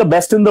learn from the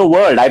best in the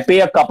world. I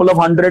pay a couple of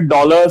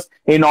 $100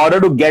 in order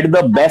to get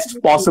the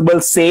best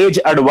possible sage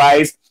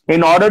advice,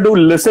 in order to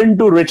listen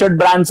to Richard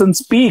Branson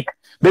speak,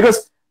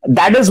 because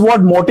that is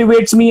what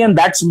motivates me and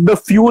that's the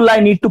fuel I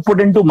need to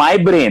put into my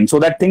brain so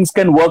that things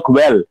can work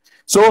well.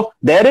 So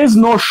there is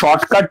no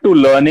shortcut to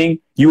learning.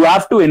 You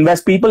have to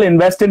invest. People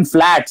invest in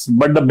flats,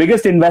 but the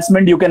biggest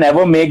investment you can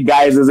ever make,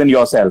 guys, is in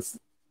yourself.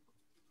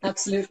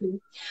 Absolutely.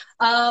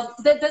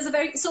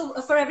 So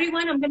for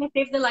everyone, I'm going to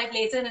save the live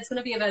later and it's going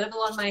to be available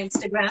on my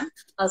Instagram.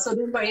 So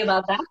don't worry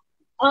about that.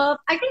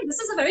 I think this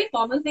is a very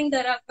common thing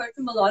that I've heard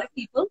from a lot of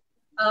people.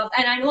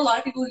 And I know a lot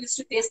of people used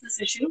to face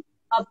this issue.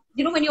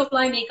 You know, when you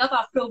apply makeup,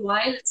 after a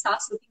while, it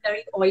starts looking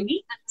very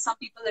oily. And for some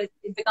people,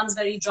 it becomes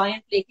very dry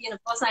and flaky. And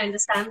of course, I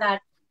understand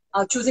that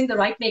choosing the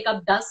right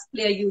makeup does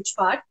play a huge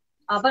part.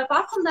 But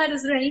apart from that,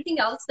 is there anything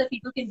else that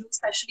people can do,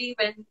 especially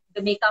when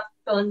the makeup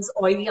turns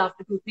oily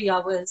after 2-3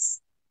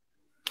 hours?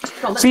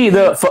 See,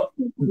 the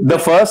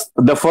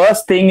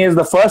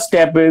first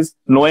step is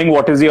knowing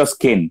what is your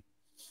skin.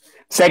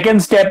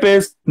 Second step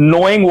is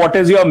knowing what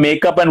is your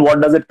makeup and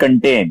what does it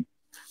contain.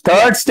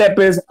 Third step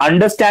is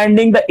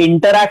understanding the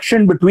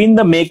interaction between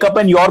the makeup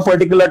and your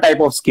particular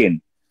type of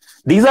skin.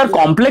 These are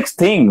complex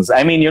things.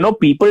 I mean, you know,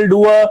 people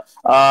do a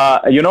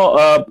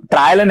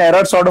trial and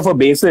error sort of a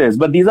basis,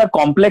 but these are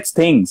complex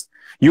things.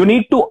 You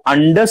need to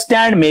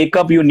understand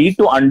makeup. You need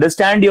to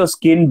understand your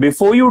skin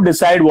before you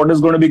decide what is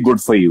going to be good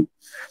for you.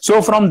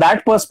 So from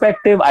that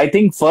perspective, I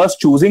think first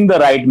choosing the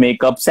right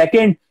makeup.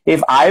 Second,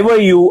 if I were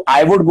you,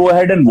 I would go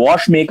ahead and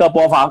wash makeup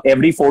off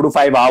every 4 to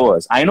 5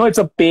 hours. I know it's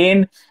a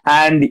pain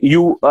and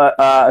you,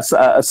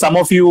 some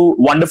of you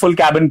wonderful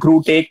cabin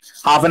crew take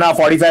half an hour,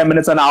 45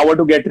 minutes, an hour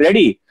to get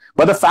ready.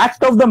 But the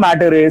fact of the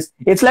matter is,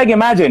 it's like,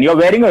 imagine you're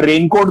wearing a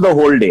raincoat the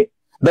whole day.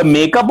 The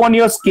makeup on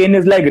your skin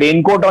is like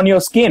raincoat on your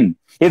skin.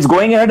 It's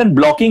going ahead and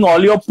blocking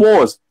all your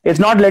pores. It's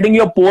not letting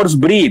your pores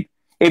breathe.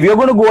 If you're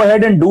going to go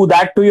ahead and do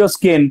that to your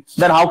skin,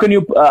 then how can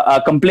you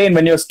complain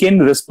when your skin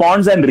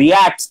responds and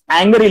reacts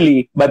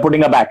angrily by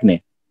putting up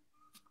acne?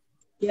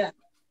 Yeah.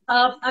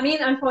 I mean,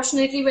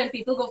 unfortunately, when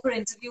people go for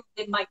interview,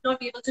 they might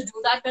not be able to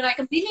do that. But I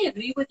completely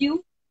agree with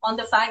you on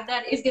the fact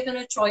that if given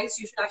a choice,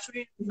 you should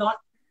actually not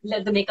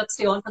let the makeup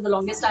stay on for the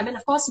longest time. And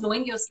of course,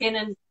 knowing your skin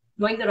and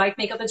knowing the right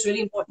makeup is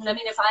really important. I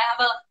mean, if I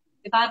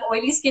have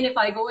oily skin, if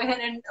I go ahead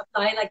and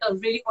apply like a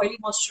really oily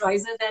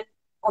moisturizer, then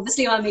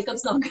obviously my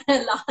makeup's not going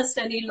to last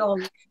any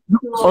long. So,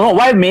 Oh,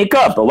 why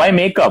makeup? Why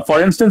makeup?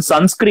 For instance,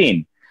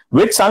 sunscreen.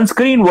 Which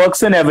sunscreen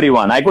works in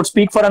everyone? I could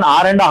speak for an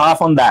hour and a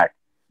half on that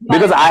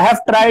because I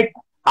have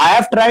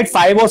tried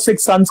 5 or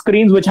 6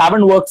 sunscreens which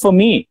haven't worked for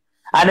me,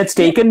 and it's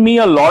taken me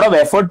a lot of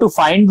effort to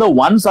find the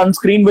one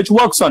sunscreen which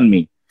works on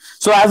me.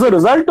 So as a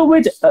result of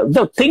which,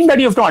 the thing that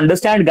you have to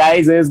understand,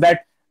 guys, is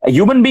that a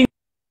human being.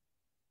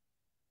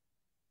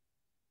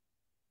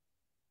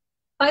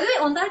 by the way,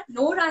 on that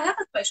note, I have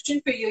a question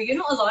for you. You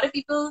know, a lot of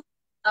people,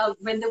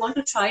 when they want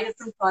to try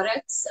different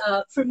products,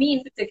 for me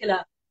in particular,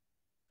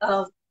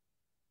 uh,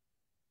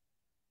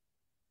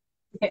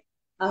 okay,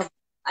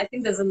 I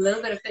think there's a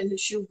little bit of an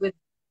issue with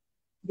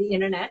the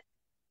internet.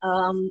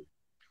 Um,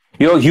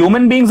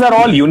 Human beings are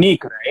all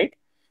unique, right?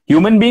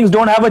 Human beings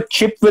don't have a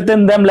chip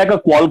within them like a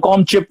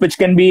Qualcomm chip, which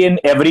can be in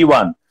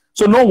everyone.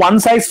 So no one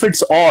size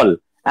fits all.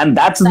 And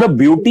that's the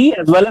beauty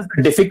as well as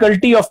the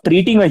difficulty of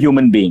treating a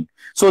human being.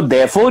 So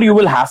therefore, you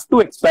will have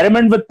to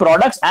experiment with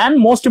products and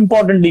most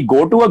importantly,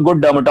 go to a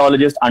good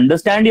dermatologist,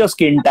 understand your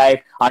skin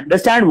type,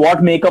 understand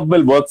what makeup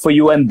will work for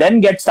you, and then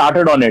get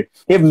started on it.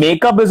 If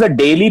makeup is a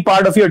daily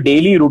part of your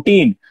daily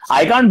routine,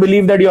 I can't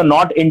believe that you're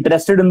not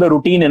interested in the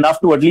routine enough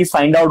to at least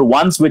find out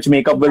once which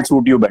makeup will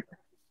suit you better.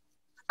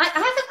 I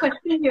have a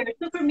question here.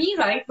 So for me,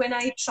 right, when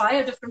I try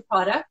a different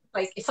product,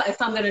 like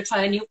if I'm going to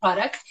try a new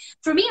product,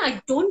 for me,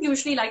 I don't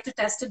usually like to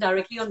test it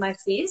directly on my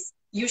face.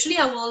 Usually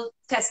I will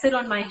test it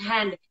on my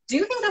hand. Do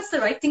you think that's the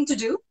right thing to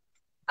do?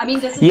 I mean,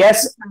 does it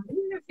Yes.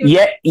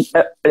 Yeah.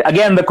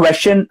 Again, the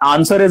question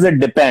answer is it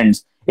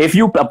depends. If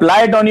you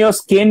apply it on your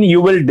skin, you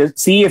will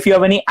see if you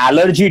have any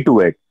allergy to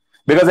it,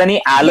 because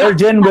any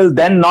allergen will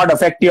then not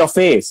affect your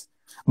face.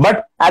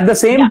 But at the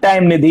same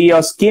time, Nidhi,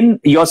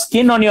 your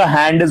skin on your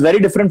hand is very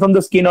different from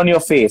the skin on your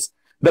face.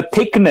 The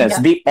thickness,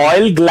 the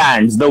oil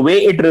glands, the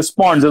way it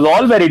responds is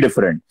all very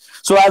different.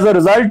 So as a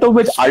result of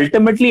which,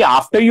 ultimately,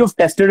 after you've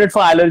tested it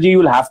for allergy,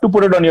 you'll have to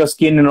put it on your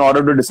skin in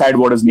order to decide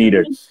what is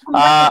needed.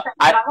 I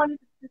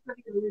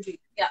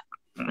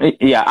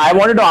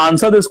wanted to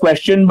answer this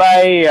question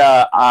by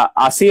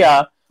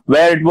Asiya,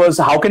 where it was,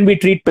 how can we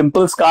treat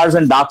pimple scars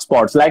and dark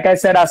spots? Like I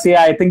said, Asiya,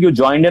 I think you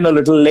joined in a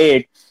little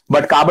late,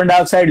 but carbon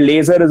dioxide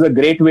laser is a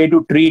great way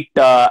to treat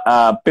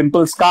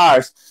pimple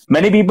scars.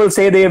 Many people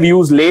say they have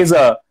used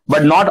laser,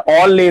 but not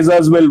all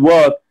lasers will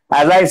work.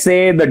 As I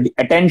say, the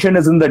attention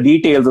is in the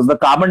details. It's the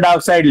carbon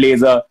dioxide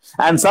laser.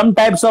 And some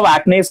types of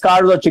acne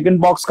scars or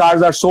chickenpox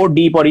scars are so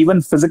deep, or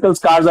even physical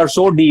scars are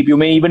so deep, you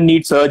may even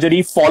need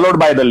surgery followed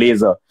by the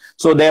laser.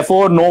 So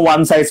therefore, no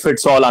one size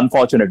fits all,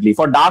 unfortunately.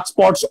 For dark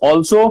spots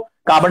also,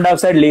 carbon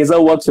dioxide laser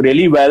works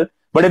really well.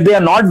 But if they are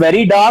not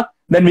very dark,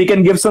 then we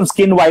can give some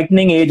skin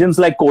whitening agents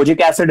like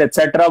kojic acid,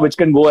 etc., which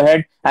can go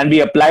ahead and be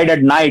applied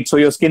at night so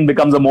your skin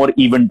becomes a more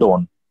even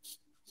tone.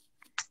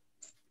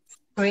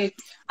 Great.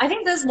 I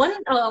think there's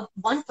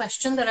one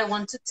question that I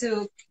wanted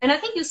to, and I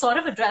think you sort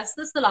of addressed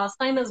this the last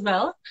time as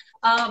well.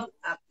 A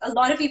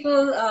lot of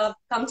people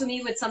come to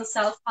me with some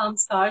self-harm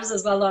scars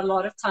as well a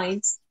lot of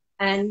times.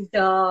 And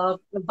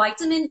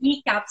vitamin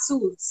E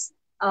capsules,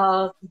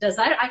 does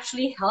that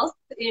actually help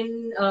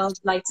in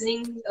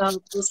lightening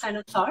those kind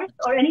of scars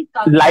or any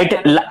scars?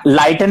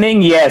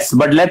 Lightening, yes.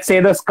 But let's say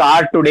the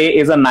scar today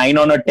is a 9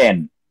 on a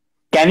 10.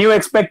 Can you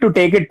expect to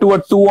take it to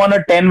a 2 on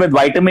a 10 with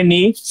vitamin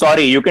E?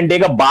 Sorry, you can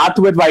take a bath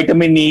with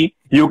vitamin E.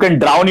 You can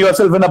drown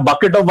yourself in a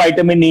bucket of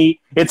vitamin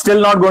E. It's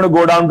still not going to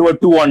go down to a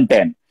 2 on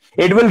 10.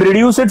 It will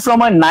reduce it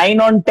from a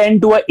 9 on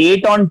 10 to a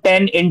 8 on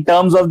 10 in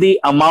terms of the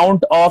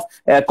amount of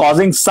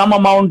causing some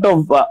amount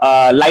of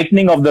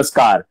lightening of the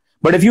scar.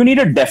 But if you need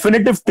a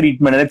definitive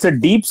treatment and it's a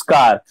deep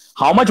scar,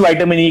 how much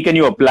vitamin E can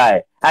you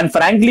apply? And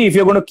frankly, if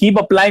you're going to keep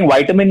applying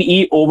vitamin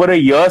E over a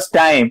year's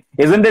time,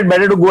 isn't it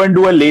better to go and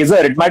do a laser?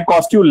 It might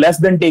cost you less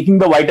than taking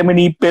the vitamin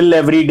E pill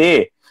every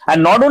day.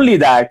 And not only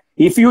that,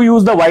 if you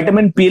use the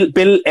vitamin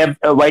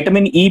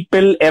E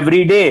pill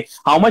every day,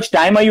 how much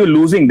time are you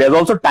losing? There's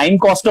also time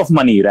cost of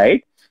money,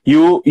 right?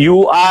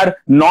 You are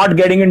not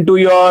getting into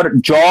your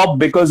job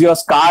because your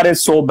scar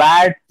is so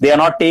bad. They are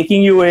not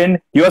taking you in.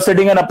 You're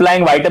sitting and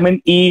applying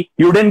vitamin E.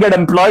 You didn't get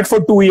employed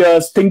for 2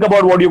 years. Think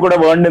about what you could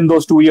have earned in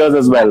those 2 years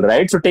as well,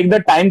 right? So take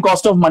the time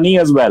cost of money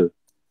as well.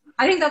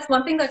 I think that's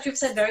one thing that you've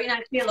said very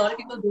nicely. A lot of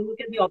people don't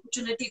look at the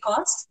opportunity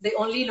cost. They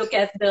only look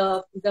at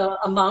the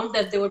amount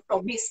that they would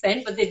probably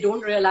spend, but they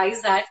don't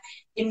realize that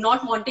in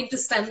not wanting to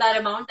spend that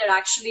amount, they're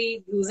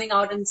actually losing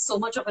out in so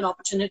much of an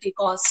opportunity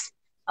cost.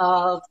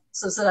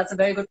 So that's a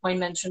very good point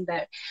mentioned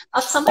there.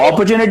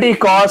 Opportunity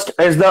cost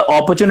is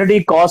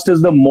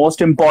the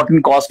most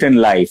important cost in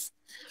life.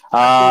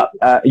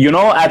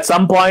 At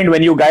some point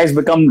when you guys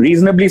become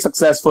reasonably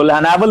successful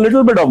and have a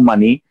little bit of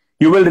money,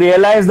 you will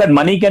realize that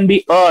money can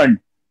be earned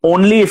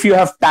only if you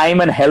have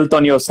time and health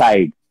on your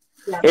side.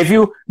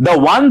 Yeah. The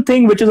one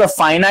thing which is a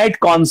finite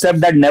concept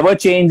that never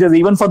changes,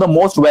 even for the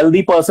most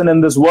wealthy person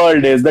in this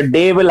world, is the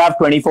day will have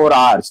 24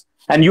 hours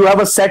and you have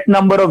a set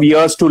number of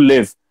years to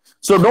live.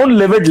 So don't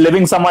live it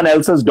living someone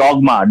else's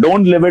dogma.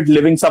 Don't live it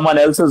living someone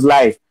else's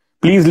life.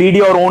 Please lead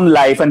your own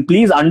life, and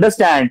please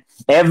understand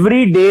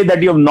every day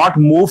that you have not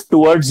moved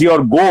towards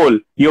your goal,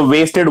 you've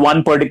wasted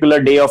one particular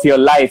day of your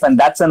life. And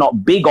that's a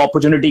big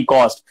opportunity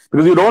cost,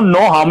 because you don't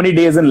know how many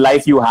days in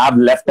life you have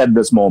left at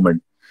this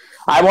moment.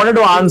 I wanted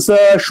to answer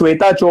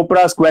Shweta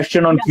Chopra's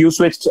question on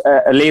Q-switched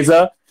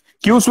laser.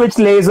 Q-switched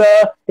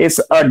laser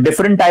is a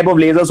different type of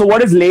laser. So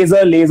what is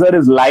laser? Laser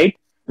is light.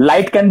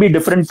 Light can be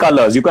different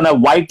colors. You can have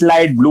white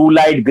light, blue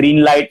light,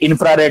 green light,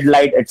 infrared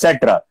light,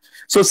 etc.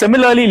 So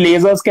similarly,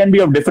 lasers can be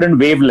of different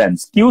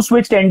wavelengths.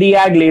 Q-switched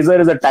Nd:YAG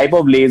laser is a type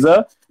of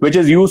laser which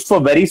is used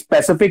for very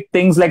specific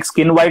things like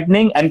skin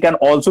whitening and can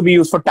also be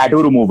used for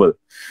tattoo removal.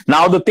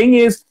 Now, the thing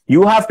is,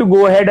 you have to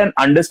go ahead and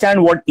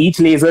understand what each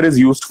laser is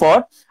used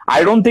for.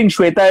 I don't think,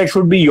 Shweta, it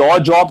should be your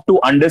job to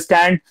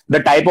understand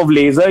the type of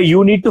laser.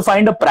 You need to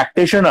find a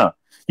practitioner.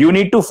 You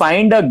need to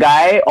find a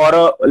guy or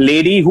a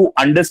lady who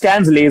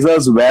understands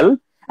lasers well,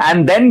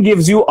 and then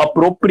gives you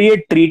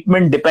appropriate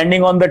treatment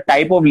depending on the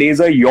type of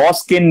laser your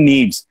skin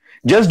needs.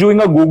 Just doing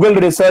a Google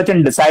research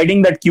and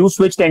deciding that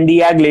Q-switched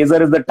Nd:YAG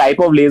laser is the type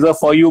of laser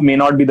for you may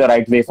not be the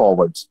right way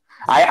forwards.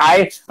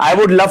 I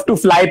would love to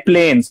fly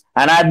planes,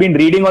 and I've been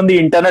reading on the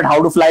internet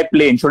how to fly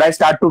planes. Should I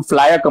start to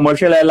fly a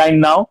commercial airline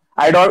now?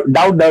 I doubt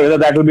whether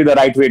that will be the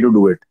right way to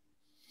do it.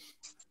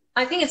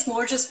 I think it's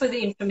more just for the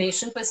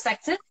information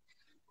perspective.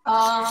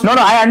 No,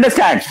 I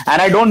understand.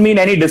 And I don't mean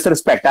any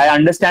disrespect. I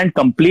understand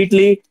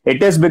completely.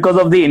 It is because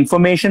of the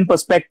information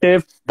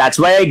perspective. That's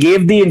why I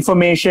gave the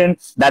information.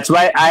 That's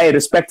why I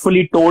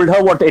respectfully told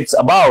her what it's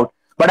about.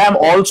 But I'm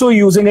also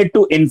using it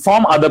to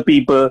inform other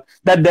people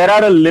that there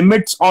are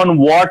limits on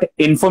what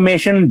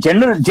information,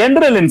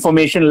 general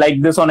information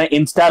like this on an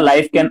Insta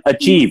Live can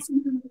achieve.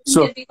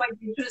 So, it can be quite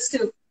dangerous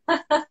too.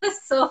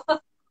 So,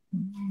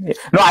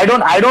 no,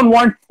 I don't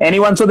want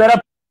anyone. So there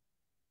are.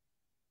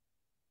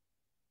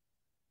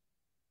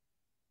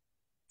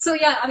 So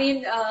yeah, I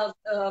mean,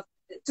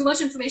 too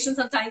much information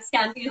sometimes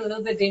can be a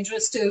little bit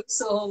dangerous too.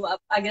 So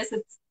I guess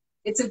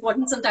it's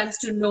important sometimes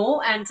to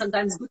know, and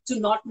sometimes good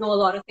to not know a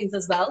lot of things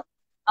as well.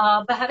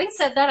 But having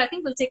said that, I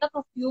think we'll take up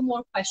a few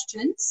more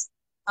questions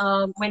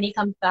when he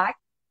comes back.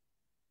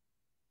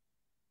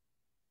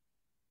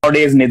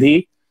 Nowadays,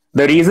 Nidhi,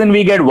 the reason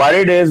we get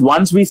worried is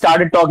once we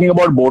started talking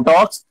about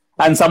Botox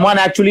and someone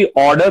actually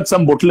ordered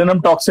some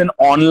botulinum toxin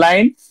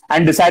online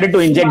and decided to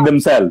inject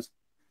themselves.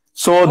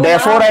 So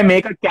therefore, I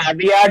make a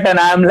caveat and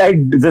I'm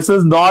like, this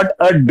is not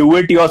a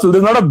do-it-yourself.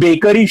 This is not a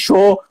bakery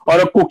show or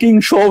a cooking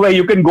show where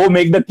you can go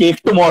make the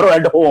cake tomorrow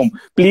at home.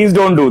 Please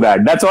don't do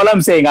that. That's all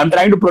I'm saying. I'm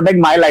trying to protect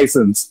my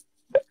license.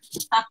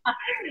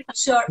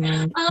 Sure.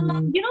 What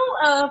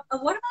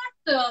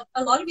about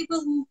a lot of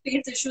people who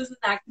face issues with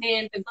acne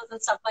and pimples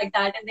and stuff like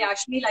that, and they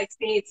actually say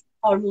it's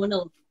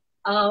hormonal?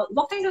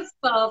 What kind of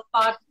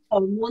part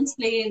hormones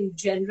play in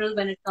general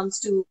when it comes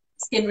to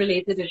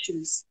skin-related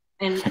issues?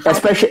 And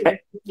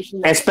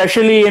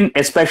especially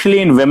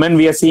in women,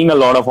 we are seeing a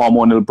lot of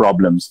hormonal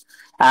problems.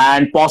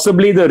 And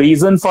possibly the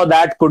reason for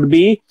that could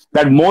be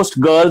that most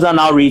girls are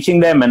now reaching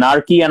their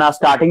menarche and are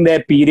starting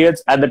their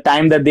periods at the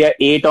time that they are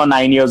 8 or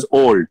 9 years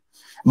old.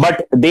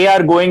 But they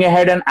are going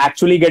ahead and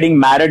actually getting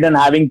married and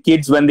having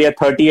kids when they are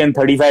 30 and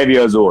 35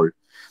 years old.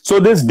 So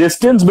this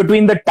distance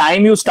between the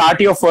time you start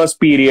your first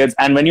periods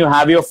and when you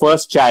have your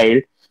first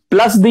child,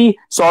 plus the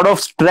sort of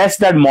stress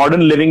that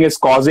modern living is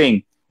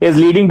causing, is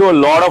leading to a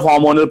lot of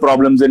hormonal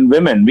problems in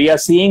women. We are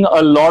seeing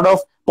a lot of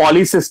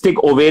polycystic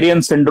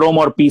ovarian syndrome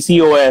or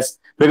PCOS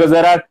because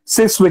there are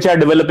cysts which are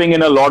developing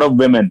in a lot of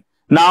women.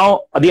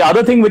 Now, the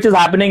other thing which is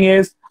happening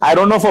is, I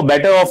don't know for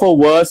better or for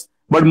worse,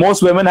 but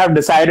most women have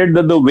decided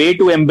that the way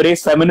to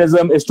embrace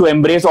feminism is to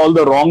embrace all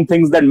the wrong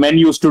things that men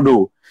used to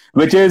do,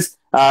 which is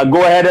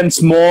go ahead and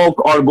smoke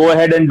or go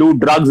ahead and do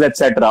drugs,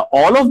 etc.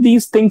 All of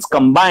these things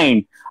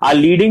combined are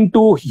leading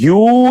to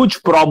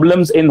huge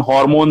problems in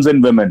hormones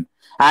in women.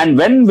 And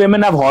when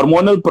women have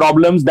hormonal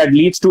problems, that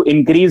leads to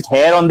increased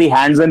hair on the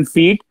hands and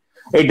feet.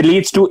 It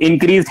leads to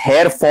increased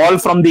hair fall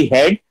from the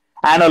head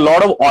and a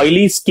lot of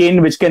oily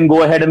skin, which can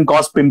go ahead and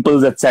cause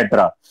pimples,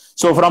 etc.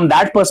 So from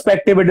that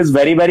perspective, it is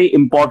very, very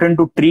important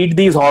to treat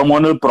these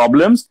hormonal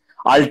problems.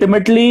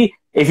 Ultimately,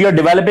 if you're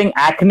developing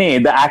acne,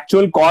 the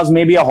actual cause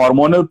may be a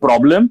hormonal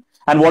problem.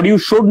 And what you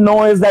should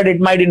know is that it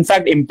might, in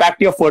fact,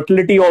 impact your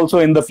fertility also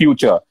in the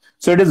future.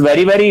 So it is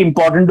very, very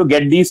important to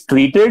get these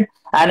treated.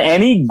 And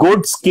any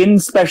good skin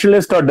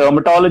specialist or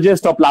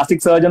dermatologist or plastic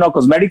surgeon or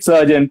cosmetic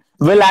surgeon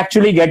will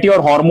actually get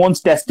your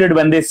hormones tested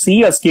when they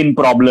see a skin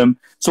problem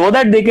so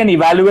that they can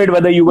evaluate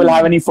whether you will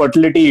have any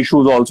fertility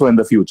issues also in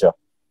the future.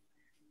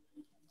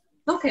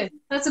 Okay,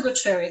 that's a good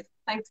sharing.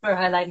 Thanks for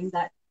highlighting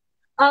that.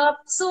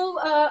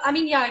 I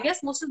mean, yeah, I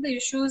guess most of the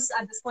issues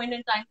at this point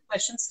in time,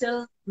 questions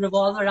still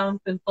revolve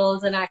around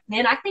pimples and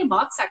acne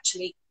marks,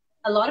 actually.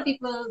 A lot of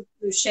people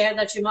share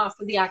that,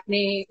 after the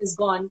acne is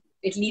gone,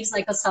 it leaves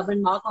like a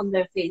stubborn mark on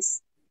their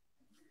face.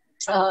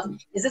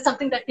 Is it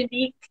something that can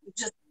be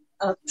just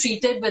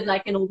treated with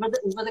like an over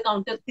the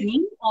counter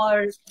cream,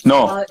 or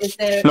No, is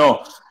there?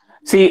 no.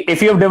 See,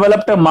 if you've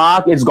developed a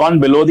mark, it's gone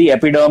below the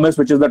epidermis,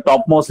 which is the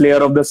topmost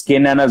layer of the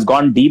skin, and has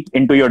gone deep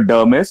into your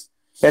dermis.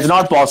 It's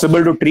not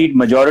possible to treat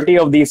majority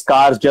of these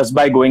scars just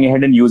by going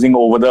ahead and using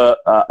over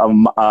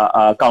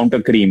the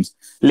counter creams.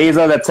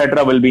 Lasers,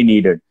 etc., will be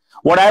needed.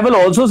 What I will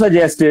also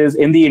suggest is,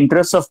 in the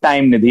interest of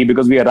time, Nidhi,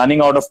 because we are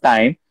running out of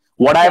time,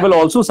 what I Yeah. will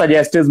also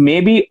suggest is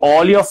maybe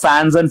all your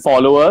fans and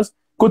followers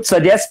could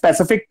suggest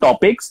specific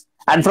topics.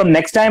 And from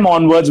next time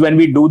onwards, when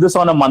we do this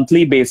on a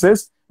monthly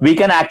basis, we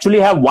can actually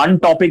have one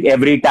topic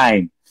every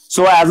time.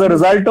 So as a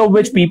result of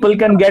which people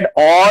can get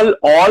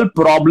all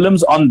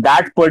problems on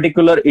that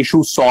particular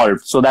issue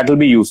solved. So that will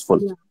be useful.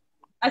 Yeah.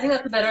 I think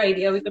that's a better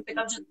idea. We could pick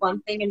up just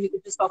one thing and we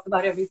could just talk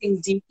about everything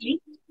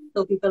deeply,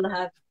 so people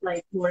have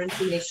like more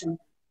information.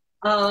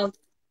 Um,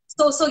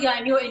 so yeah,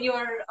 in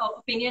your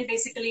opinion,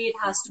 basically, it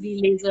has to be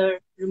laser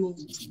removed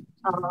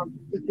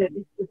if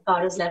the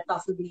scar is left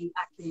after the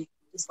acne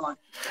is gone.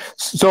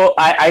 So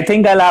I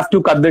think I'll have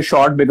to cut this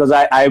short because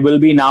I will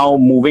be now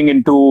moving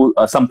into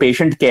some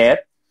patient care.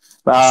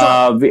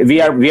 Sure.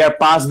 We are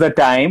past the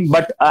time,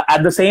 but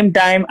at the same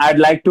time, I'd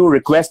like to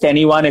request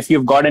anyone, if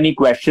you've got any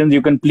questions,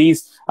 you can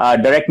please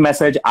direct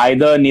message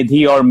either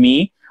Nidhi or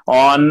me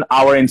on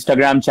our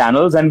Instagram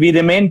channels, and we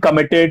remain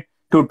committed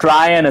to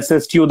try and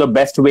assist you the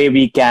best way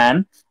we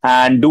can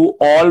and do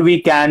all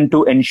we can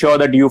to ensure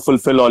that you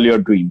fulfill all your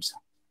dreams.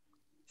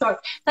 Sure.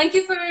 Thank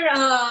you for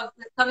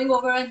coming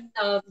over and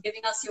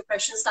giving us your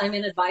precious time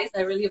and advice.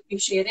 I really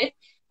appreciate it.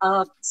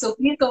 So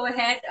please go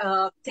ahead,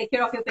 take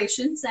care of your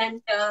patients,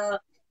 and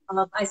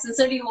I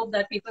sincerely hope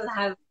that people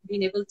have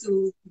been able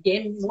to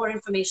gain more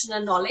information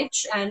and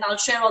knowledge, and I'll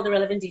share all the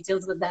relevant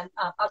details with them.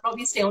 I'll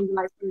probably stay on the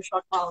live for a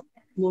short while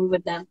more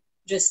with them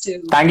just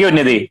to... Thank you,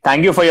 Nidhi.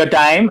 Thank you for your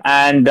time,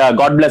 and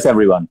God bless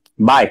everyone.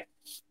 Bye.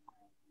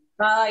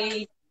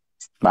 Bye.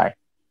 Bye.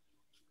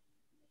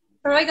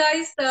 All right,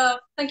 guys.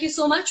 Thank you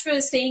so much for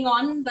staying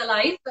on the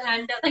live,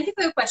 and thank you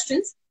for your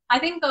questions. I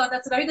think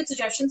that's a very good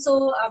suggestion.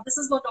 So this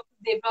is what Dr.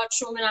 Debra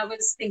Shom and I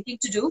was thinking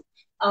to do.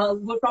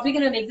 We're probably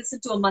going to make this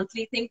into a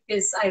monthly thing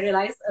because I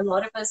realize a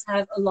lot of us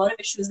have a lot of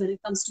issues when it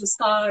comes to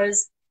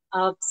scars,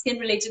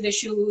 skin-related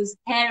issues,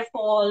 hair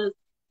fall,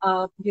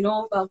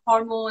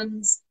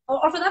 hormones,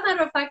 or for that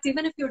matter of fact,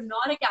 even if you're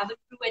not a cabin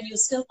crew and you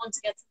still want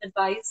to get some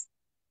advice,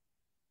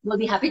 we'll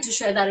be happy to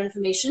share that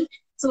information.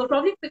 So we'll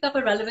probably pick up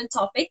a relevant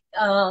topic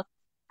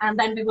and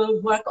then we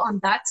will work on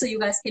that so you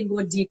guys can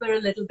go deeper a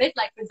little bit.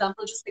 Like, for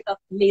example, just pick up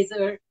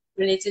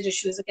laser-related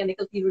issues or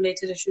chemical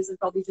peel-related issues and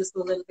probably just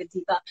go a little bit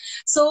deeper.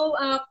 So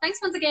thanks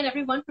once again,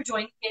 everyone, for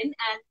joining in.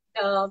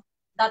 And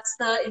that's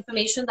the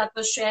information that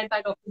was shared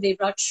by Dr.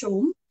 Devraj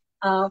Shom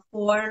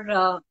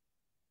for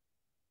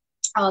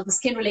the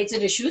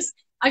skin-related issues.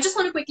 I just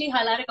want to quickly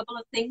highlight a couple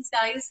of things,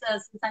 guys,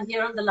 since I'm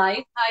here on the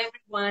live. Hi,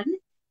 everyone.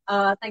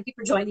 Thank you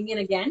for joining in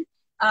again.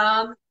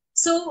 I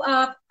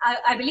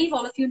believe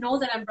all of you know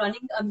that I'm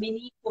running a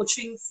mini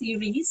coaching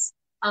series.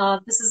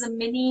 This is a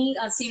mini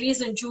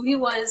series, and Juhi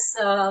was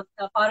a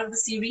part of the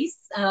series.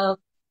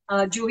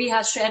 Juhi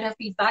has shared her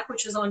feedback,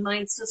 which is on my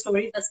Insta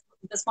story at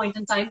this point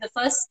in time. The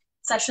first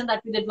session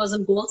that we did was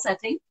on goal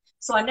setting.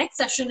 So our next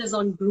session is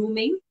on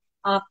grooming,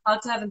 how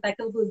to have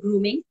impeccable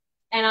grooming.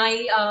 And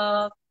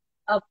I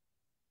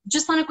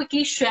just want to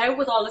quickly share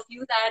with all of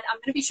you that I'm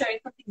going to be sharing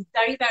something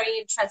very, very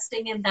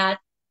interesting in that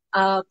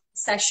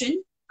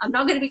session. I'm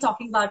not going to be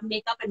talking about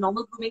makeup and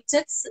normal grooming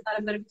tips, but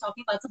I'm going to be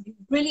talking about something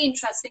really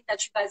interesting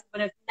that you guys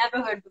would have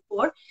never heard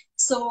before.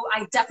 So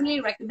I definitely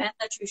recommend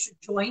that you should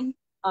join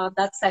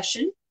that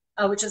session,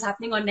 which is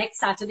happening on next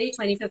Saturday,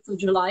 25th of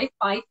July,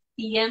 5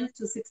 p.m.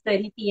 to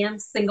 6:30 p.m.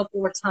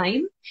 Singapore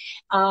time.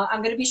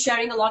 I'm going to be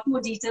sharing a lot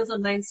more details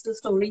on my Insta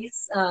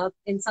stories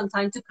in some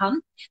time to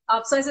come.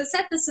 So as I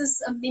said, this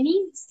is a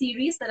mini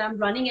series that I'm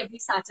running every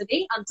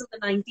Saturday until the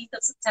 19th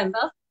of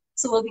September.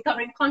 So we'll be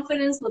covering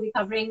confidence, we'll be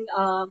covering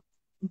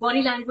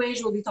body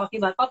language, we'll be talking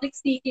about public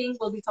speaking,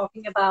 we'll be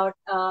talking about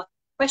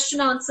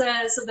question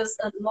answers. So there's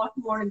a lot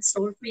more in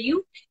store for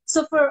you.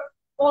 So for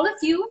all of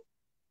you,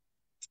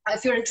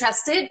 if you're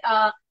interested,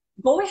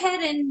 go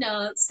ahead and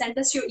send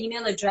us your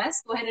email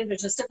address. Go ahead and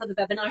register for the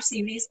webinar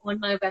series on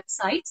my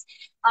website.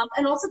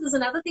 And also there's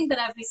another thing that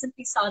I've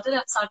recently started.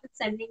 I've started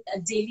sending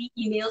a daily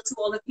email to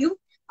all of you.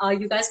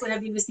 You guys would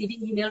have been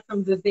receiving email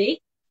from Vivek.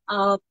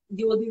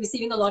 You will be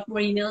receiving a lot more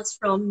emails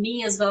from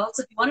me as well.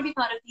 So if you want to be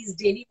part of these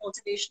daily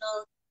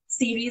motivational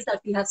series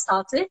that we have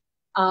started,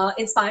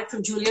 inspired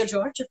from Julia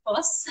George, of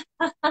course,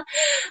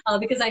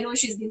 because I know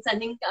she's been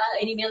sending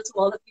an email to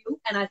all of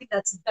you, and I think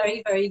that's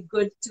very, very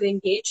good to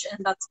engage,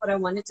 and that's what I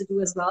wanted to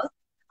do as well.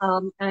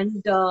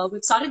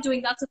 We've started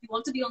doing that, so if you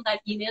want to be on that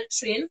email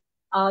trail,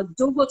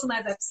 do go to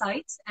my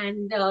website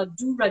and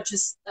do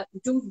register,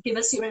 do give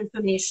us your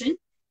information.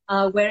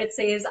 where it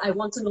says, I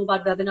want to know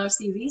about webinar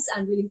series,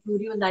 and we'll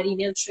include you in that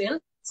email trail.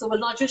 So we'll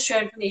not just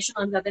share information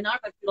on webinar,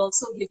 but we'll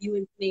also give you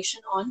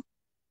information on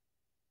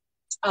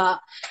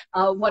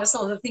what are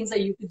some of the things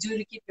that you could do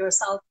to keep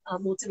yourself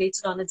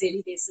motivated on a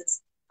daily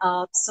basis.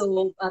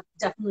 So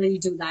definitely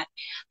do that.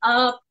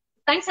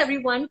 Thanks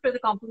everyone for the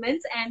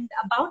compliments. And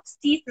about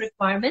teeth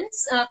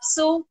requirements.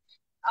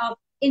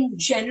 In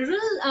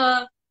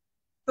general,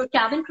 for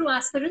cabin crew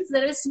aspirants,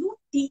 there is no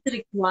teeth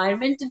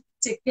requirement in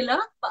particular,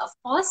 but of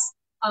course,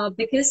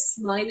 because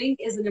smiling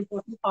is an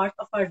important part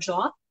of our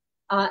job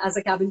as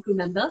a cabin crew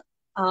member.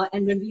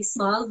 And when we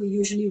smile, we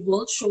usually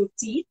will show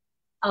teeth.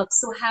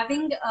 So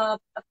having a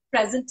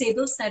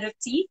presentable set of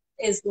teeth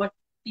is what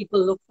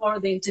people look for,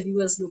 the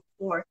interviewers look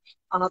for.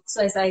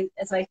 So as I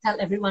tell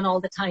everyone all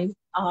the time,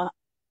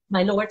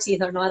 my lower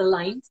teeth are not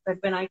aligned,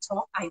 but when I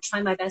talk, I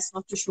try my best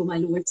not to show my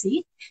lower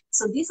teeth.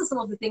 So these are some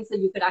of the things that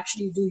you could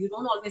actually do. You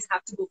don't always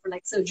have to go for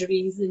like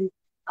surgeries and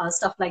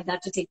stuff like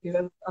that to take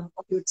care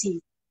of your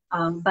teeth.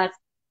 But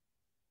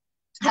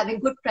having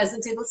good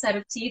presentable set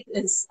of teeth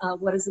is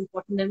what is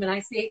important. And when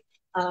I say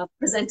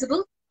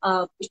presentable,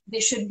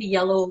 they should be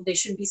yellow, they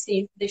should be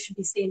stain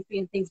free,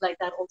 and things like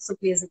that also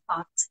plays a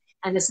part.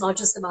 And it's not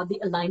just about the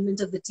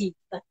alignment of the teeth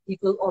that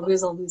people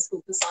always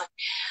focus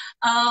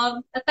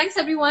on. Thanks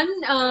everyone.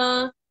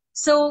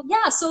 So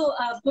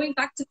going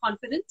back to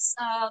confidence,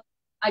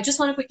 I just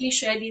want to quickly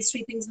share these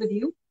 3 things with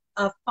you.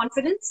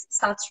 Confidence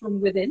starts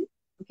from within.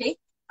 Okay,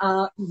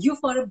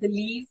 you've got to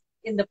believe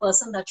in the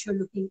person that you're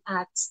looking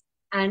at,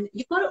 and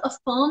you've got to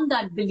affirm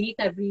that belief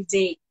every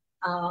day.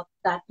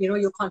 That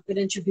you're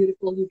confident, you're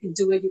beautiful, you can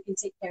do it, you can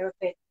take care of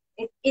it.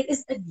 It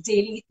is a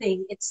daily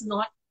thing. It's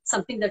not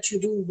something that you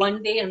do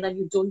one day and then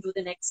you don't do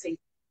the next day.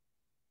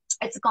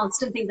 It's a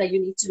constant thing that you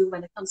need to do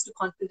when it comes to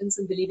confidence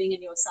and believing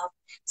in yourself.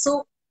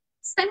 So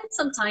spend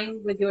some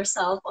time with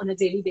yourself on a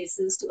daily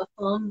basis to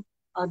affirm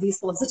these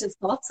positive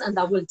thoughts, and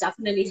that will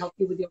definitely help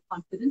you with your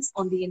confidence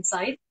on the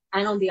inside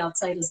and on the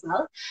outside as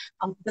well.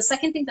 The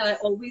second thing that I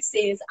always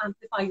say is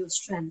amplify your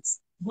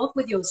strengths. Work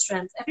with your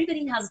strengths.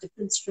 Everybody has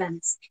different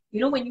strengths.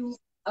 When you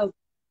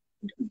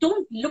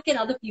don't look at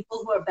other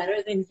people who are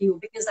better than you,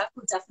 because that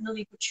will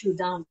definitely put you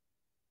down.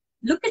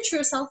 Look at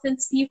yourself and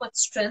see what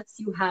strengths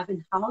you have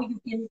and how you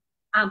can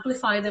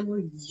amplify them or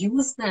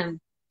use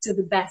them to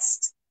the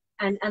best.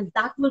 And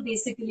that will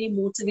basically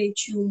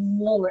motivate you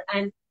more.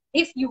 And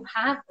if you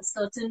have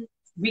certain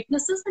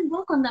weaknesses, then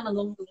work on them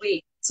along the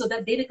way so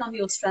that they become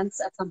your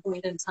strengths at some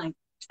point in time.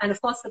 And of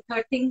course, the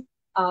third thing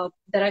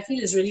that I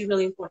feel is really,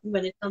 really important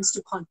when it comes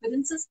to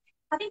confidence is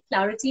having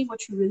clarity in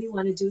what you really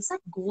want to do.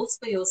 Set goals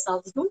for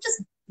yourselves. Don't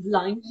just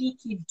blindly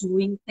keep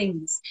doing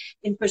things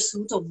in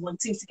pursuit of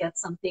wanting to get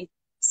something.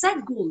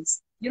 Set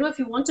goals. If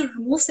you want to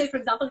remove, say, for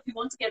example, if you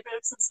want to get rid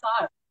of some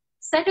scar,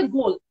 set a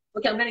goal.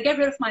 Okay, I'm going to get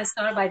rid of my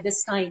scar by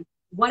this time.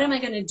 What am I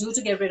going to do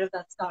to get rid of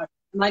that scar?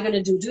 Am I going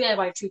to do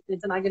DIY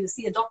treatments? Am I going to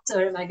see a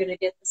doctor? Am I going to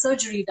get the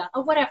surgery done?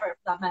 Or whatever, for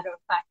that matter of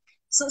fact.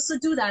 So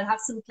do that. Have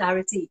some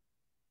clarity.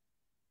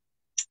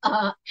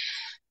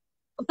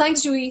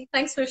 Thanks, Julie.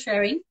 Thanks for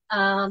sharing.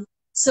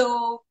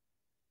 So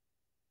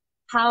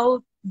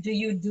how do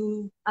you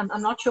do?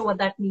 I'm not sure what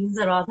that means,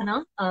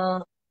 Aradhana.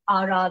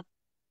 Aradhana,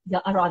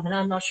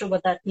 I'm not sure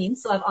what that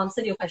means. So I've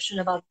answered your question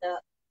about the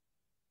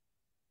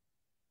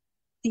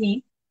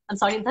teeth. I'm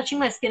sorry, I'm touching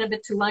my skin a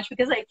bit too much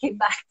because I came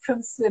back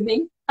from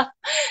swimming and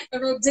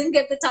I didn't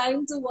get the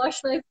time to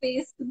wash my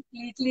face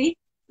completely.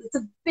 It's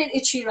a bit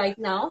itchy right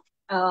now.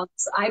 So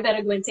I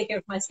better go and take care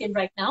of my skin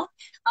right now.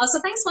 So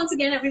thanks once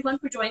again, everyone,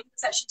 for joining the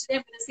session today.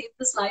 I'm going to save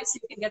this live so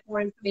you can get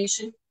more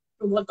information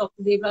from what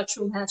Dr. Debra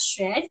Chum has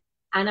shared.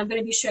 And I'm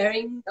going to be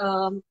sharing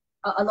a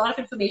lot of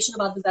information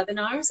about the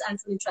webinars and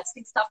some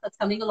interesting stuff that's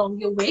coming along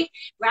your way.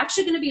 We're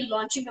actually going to be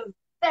launching a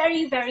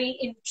very, very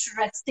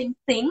interesting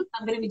thing.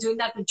 I'm going to be doing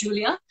that with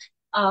Julia,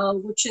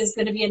 which is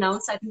going to be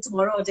announced, I think,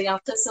 tomorrow or day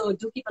after. So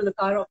do keep a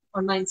lookout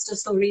on my Insta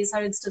stories,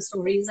 her Insta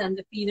stories, and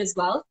the feed as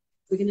well.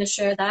 We're going to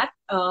share that.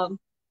 And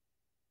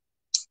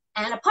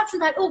apart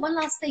from that, one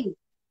last thing.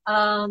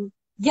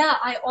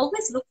 I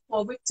always look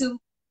forward to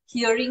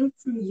hearing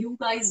from you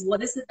guys.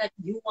 What is it that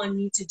you want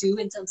me to do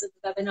in terms of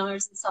the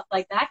webinars and stuff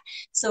like that?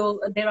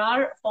 So there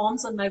are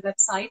forms on my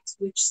website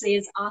which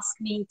says ask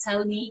me,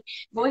 tell me.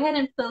 Go ahead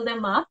and fill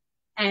them up.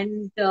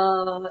 And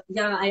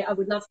I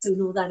would love to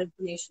know that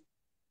information.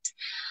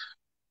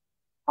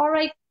 All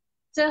right.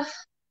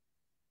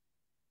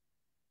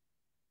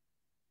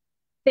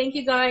 Thank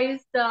you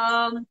guys.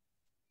 And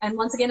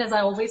once again, as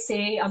I always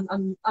say, I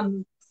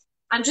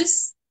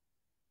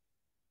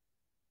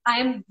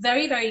am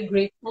very, very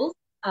grateful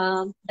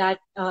that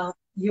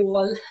you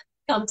all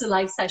come to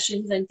live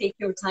sessions and take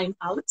your time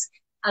out.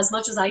 As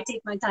much as I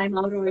take my time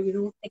out, or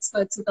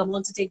experts who come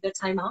on to take their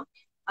time out,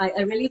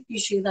 I really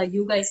appreciate that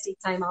you guys take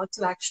time out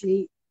to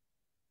actually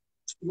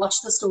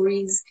watch the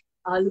stories,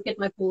 look at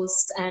my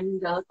posts,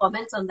 and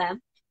comment on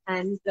them,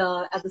 and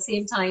at the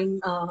same time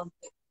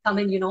come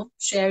and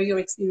share your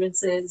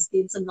experiences,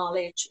 gain some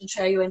knowledge, and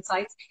share your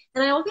insights.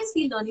 And I always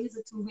feel learning is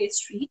a two-way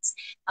street.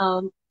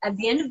 At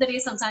the end of the day,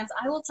 sometimes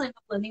I also end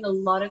up learning a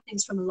lot of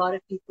things from a lot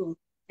of people.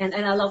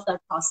 And I love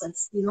that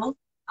process, you know.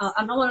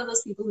 I'm not one of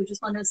those people who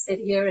just want to sit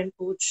here and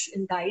coach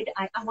and guide.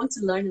 I want to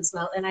learn as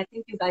well. And I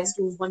think you guys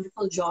do a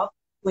wonderful job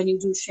when you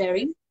do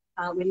sharing,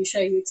 when you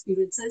share your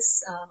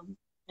experiences.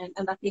 And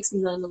that makes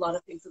me learn a lot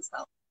of things as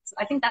well. So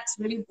I think that's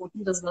really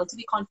important as well. To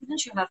be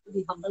confident, you have to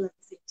be humble at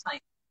the same time,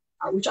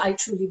 which I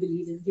truly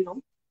believe in, you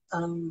know.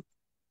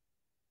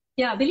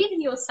 Yeah, believe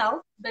in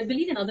yourself, but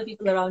believe in other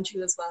people around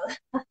you as well.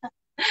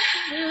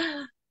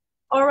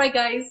 All right,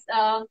 guys.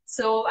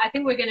 So I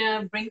think we're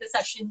gonna bring the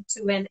session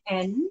to an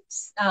end.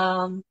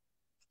 Hi,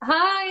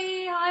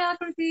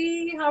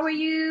 Akriti. How are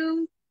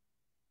you?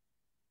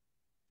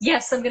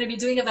 Yes, I'm gonna be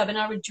doing a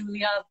webinar with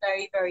Julia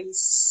very, very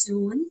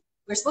soon.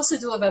 We're supposed to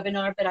do a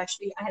webinar, but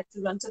actually I had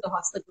to run to the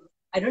hospital.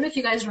 I don't know if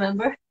you guys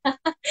remember.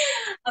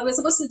 I was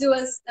supposed to do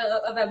a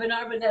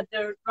webinar, but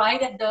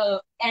right at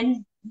the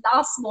end,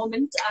 last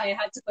moment, I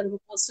had to put a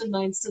post on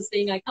my Insta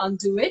saying I can't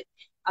do it.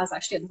 I was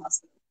actually in the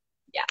hospital.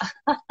 Yeah.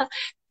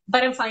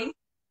 But I'm fine.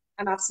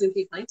 I'm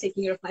absolutely fine,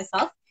 taking care of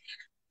myself.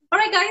 All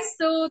right, guys.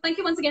 So thank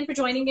you once again for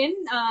joining in.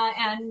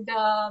 And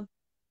I'm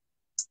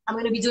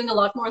going to be doing a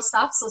lot more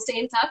stuff. So stay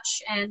in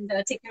touch and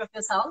take care of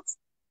yourselves.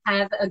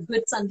 Have a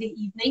good Sunday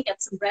evening.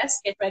 Get some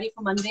rest. Get ready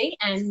for Monday.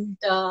 And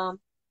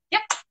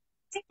yeah,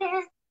 take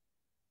care.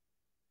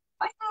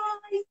 Bye.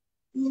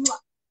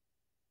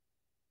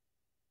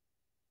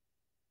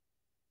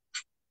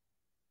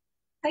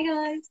 Bye,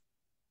 guys.